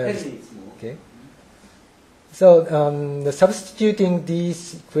 minutes more. So substituting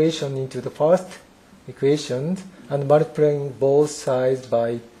this equation into the first equation and multiplying both sides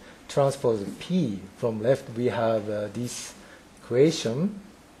by transpose P from left, we have this equation.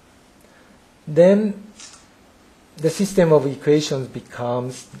 Then the system of equations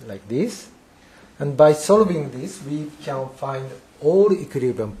becomes like this. And by solving this, we can find all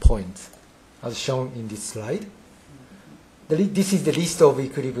equilibrium points as shown in this slide. This is the list of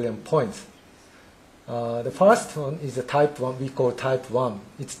equilibrium points. The first one is the type 1, we call type 1.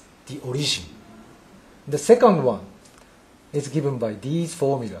 It's the origin. The second one is given by these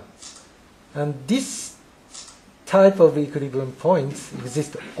formula. And this type of equilibrium points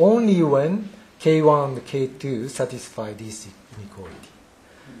exist only when K1 and K2 satisfy this inequality.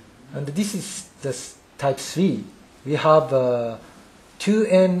 And this is the type 3. We have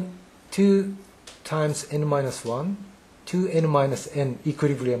 2 times n minus 1, 2n minus n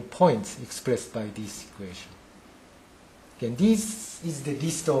equilibrium points expressed by this equation. Again, this is the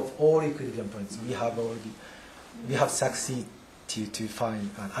list of all equilibrium points. We have succeeded to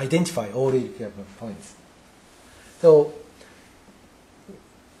find and identify all equilibrium points. So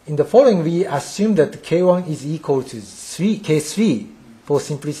in the following, we assume that K1 is equal to K3 for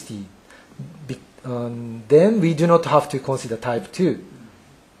simplicity. Then we do not have to consider type 2.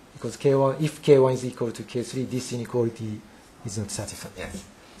 Because if K1 is equal to K3, this inequality is not satisfied. Yes.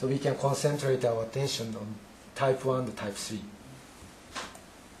 So we can concentrate our attention on type 1 and type 3.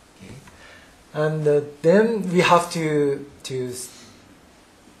 Okay. And then we have to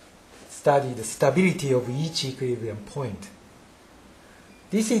study the stability of each equilibrium point.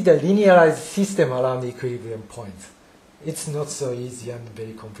 This is the linearized system around the equilibrium points. It's not so easy and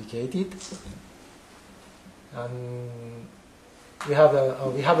very complicated. And we have a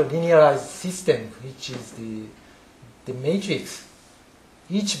linearized system, which is the matrix.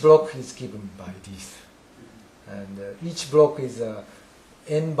 Each block is given by this, and each block is a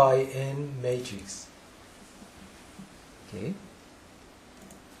n by n matrix. Okay.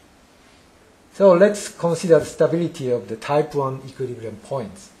 So let's consider the stability of the type 1 equilibrium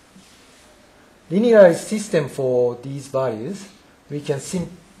points. Linearized system for these values, we can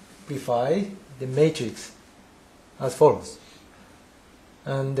simplify the matrix as follows.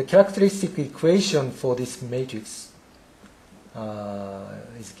 And the characteristic equation for this matrix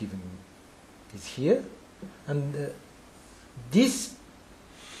is here. And this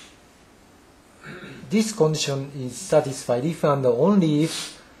this condition is satisfied if and only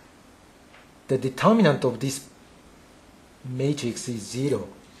if the determinant of this matrix is 0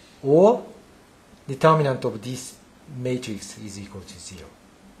 or determinant of this matrix is equal to 0.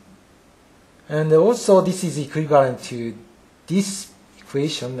 And also this is equivalent to this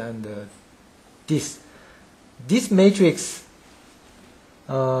equation and this. This matrix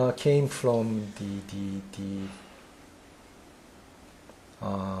came from the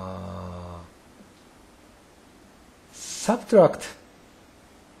subtract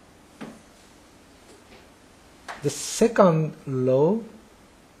the second row.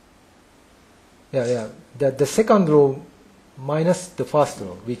 The second row minus the first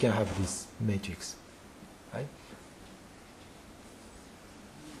row, we can have this matrix, right?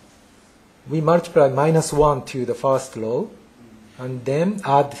 We multiply -1 to the first row and then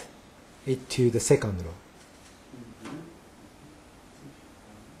add it to the second row.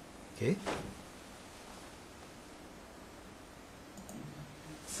 Okay?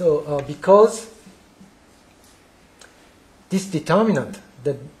 So because this determinant,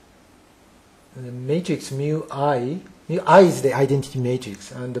 the matrix mu I is the identity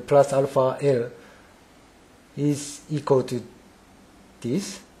matrix, and the plus alpha L is equal to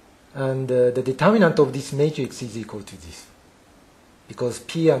this, and the determinant of this matrix is equal to this, because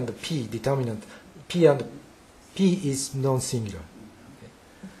P and P determinant, P and P is non-singular. Okay.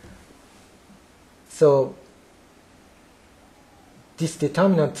 So this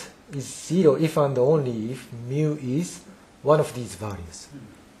determinant is 0 if and only if mu is one of these values.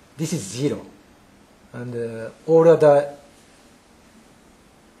 This is 0. And all other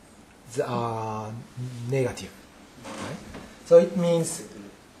are negative. Right? So it means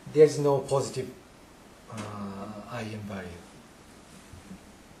there is no positive eigenvalue.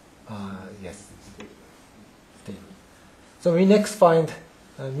 Yes. So we next find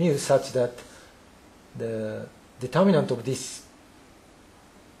mu such that the determinant of this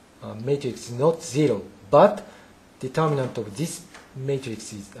matrix is not 0, but determinant of this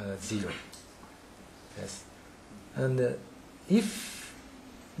matrix is 0. Yes. And if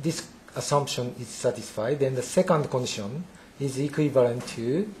this assumption is satisfied, then the second condition is equivalent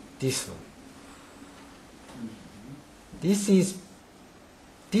to this one.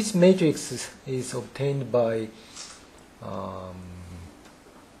 This matrix is obtained by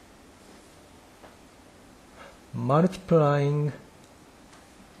multiplying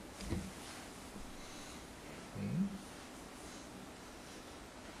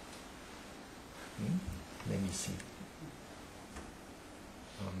let me see.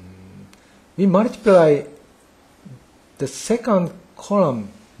 We multiply the second column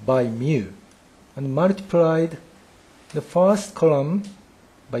by mu and multiplied the first column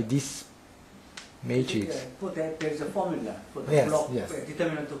by this matrix. For that, there is a formula for the block,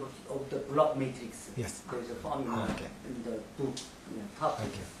 determinant of the block matrix. Yes. There is a formula in the book, top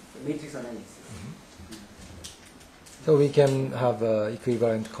matrix analysis. So we can have an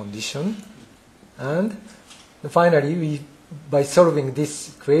equivalent condition. And finally, by solving this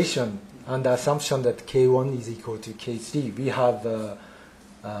equation and the assumption that K1 is equal to K3, we have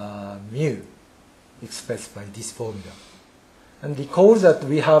mu expressed by this formula. And because that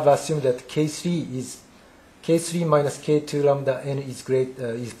we have assumed that K3 minus K2 lambda n is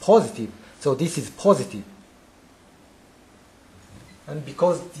positive, so this is positive. And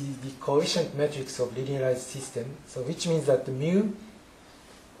because the coefficient matrix of linearized system, so which means that the mu,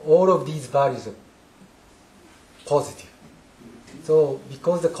 all of these values are positive. So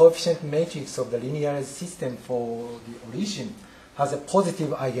because the coefficient matrix of the linearized system for the origin has a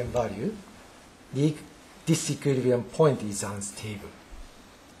positive eigenvalue, this equilibrium point is unstable.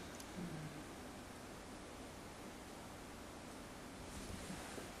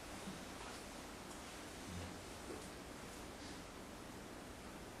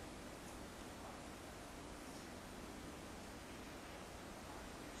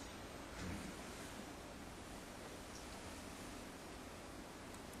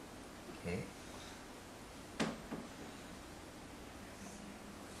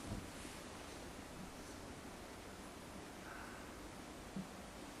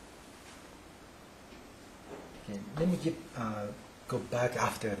 Let me go back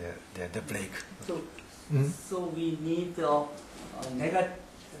after the break. So, so we need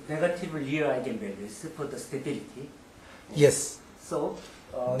negative real eigenvalues for the stability. Yes. So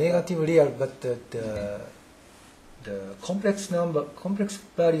negative real, but the complex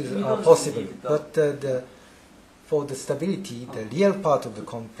values are possible. But for the stability, the real part of the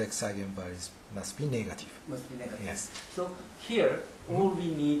complex eigenvalues must be negative. Must be negative. Yes. So here, all we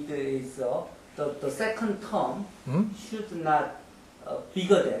need is the second term should not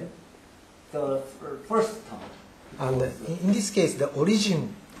bigger than the first term. And in this case, the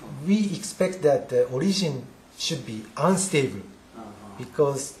origin, we expect that the origin should be unstable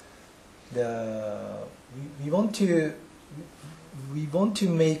because we want to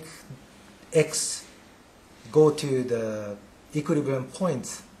make x go to the equilibrium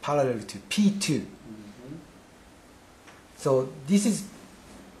points parallel to P2. So this is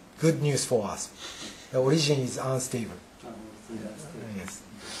good news for us. The origin is unstable. Yes.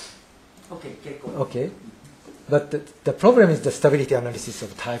 Okay, get going. Okay. But the problem is the stability analysis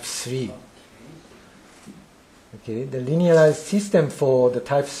of type 3. Okay, the linearized system for the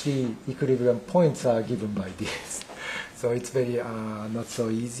type 3 equilibrium points are given by this. So it's very not so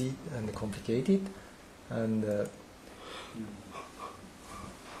easy and complicated. And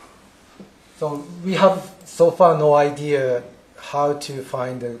so we have so far no idea how to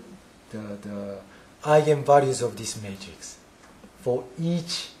find the eigenvalues of this matrix for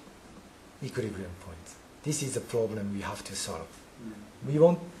each equilibrium point. This is a problem we have to solve. We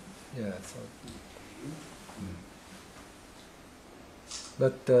want, yeah. So,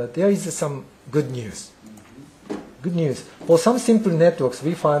 but there is some good news. Good news. For some simple networks,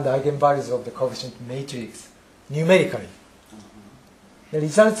 we find the eigenvalues of the coefficient matrix numerically. The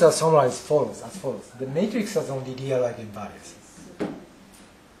results are summarized as follows. The matrix has only real eigenvalues.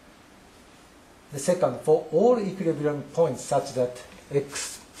 The second, for all equilibrium points such that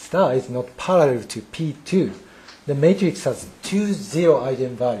x star is not parallel to P2, the matrix has 2 zero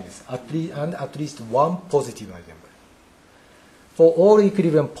eigenvalues and at least one positive eigenvalue. For all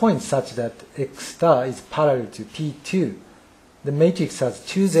equilibrium points such that x star is parallel to P2, the matrix has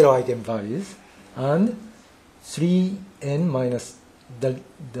 2 zero eigenvalues and 3n minus the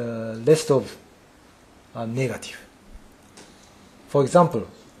rest of negative. For example,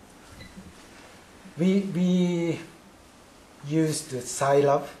 we used the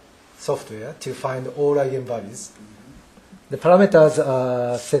Scilab software to find all eigenvalues. The parameters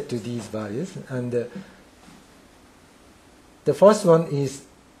are set to these values, and the first one is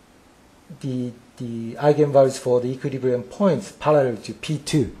the eigenvalues for the equilibrium points parallel to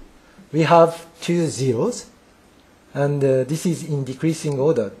P2. We have 2 zeros, and this is in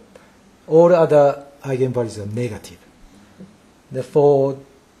order. All other eigenvalues are negative. Therefore,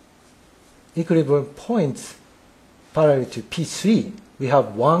 equilibrium points parallel to P3, we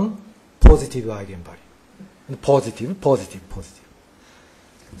have one positive eigenvalue. And positive.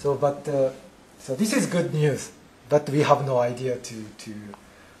 So, so this is good news, but we have no idea to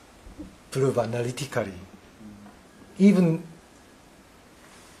prove analytically. Even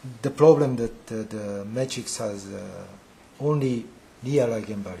the problem that the matrix has only real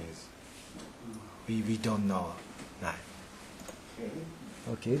eigenvalues, we don't know now.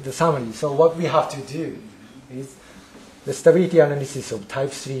 Okay, the summary. So what we have to do is the stability analysis of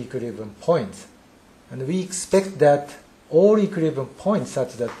type 3 equilibrium points. And we expect that all equilibrium points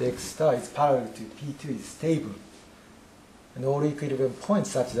such that the x star is parallel to P2 is stable. And all equilibrium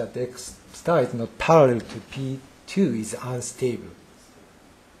points such that the x star is not parallel to P2 is unstable.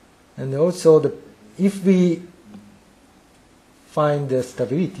 And also, if we find the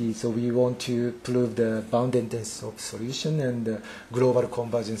stability, so we want to prove the boundedness of solution and the global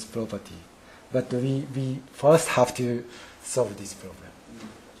convergence property. But we first have to solve this problem.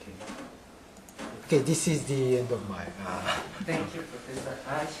 Okay, this is the end of my... Thank you, Professor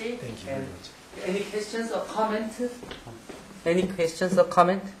Takahashi. Thank you very much. Any questions or comment? Any questions or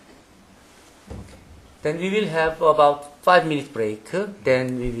comment? Then we will have about 5-minute break.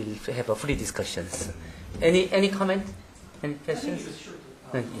 Then we will have a free discussions. Any comment? Any questions?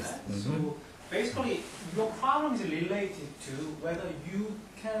 Yes. So basically, your problem is related to whether you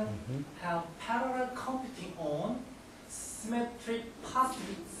can have parallel computing on symmetric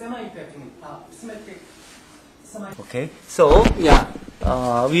positive semi-effective symmetric semi. Okay. So yeah,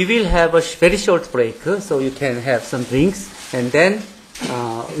 we will have a very short break, so you can have some drinks, and then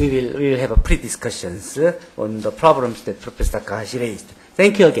we will have a pre-discussions on the problems that Professor Takahashi raised.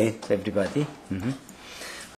 Thank you again, everybody.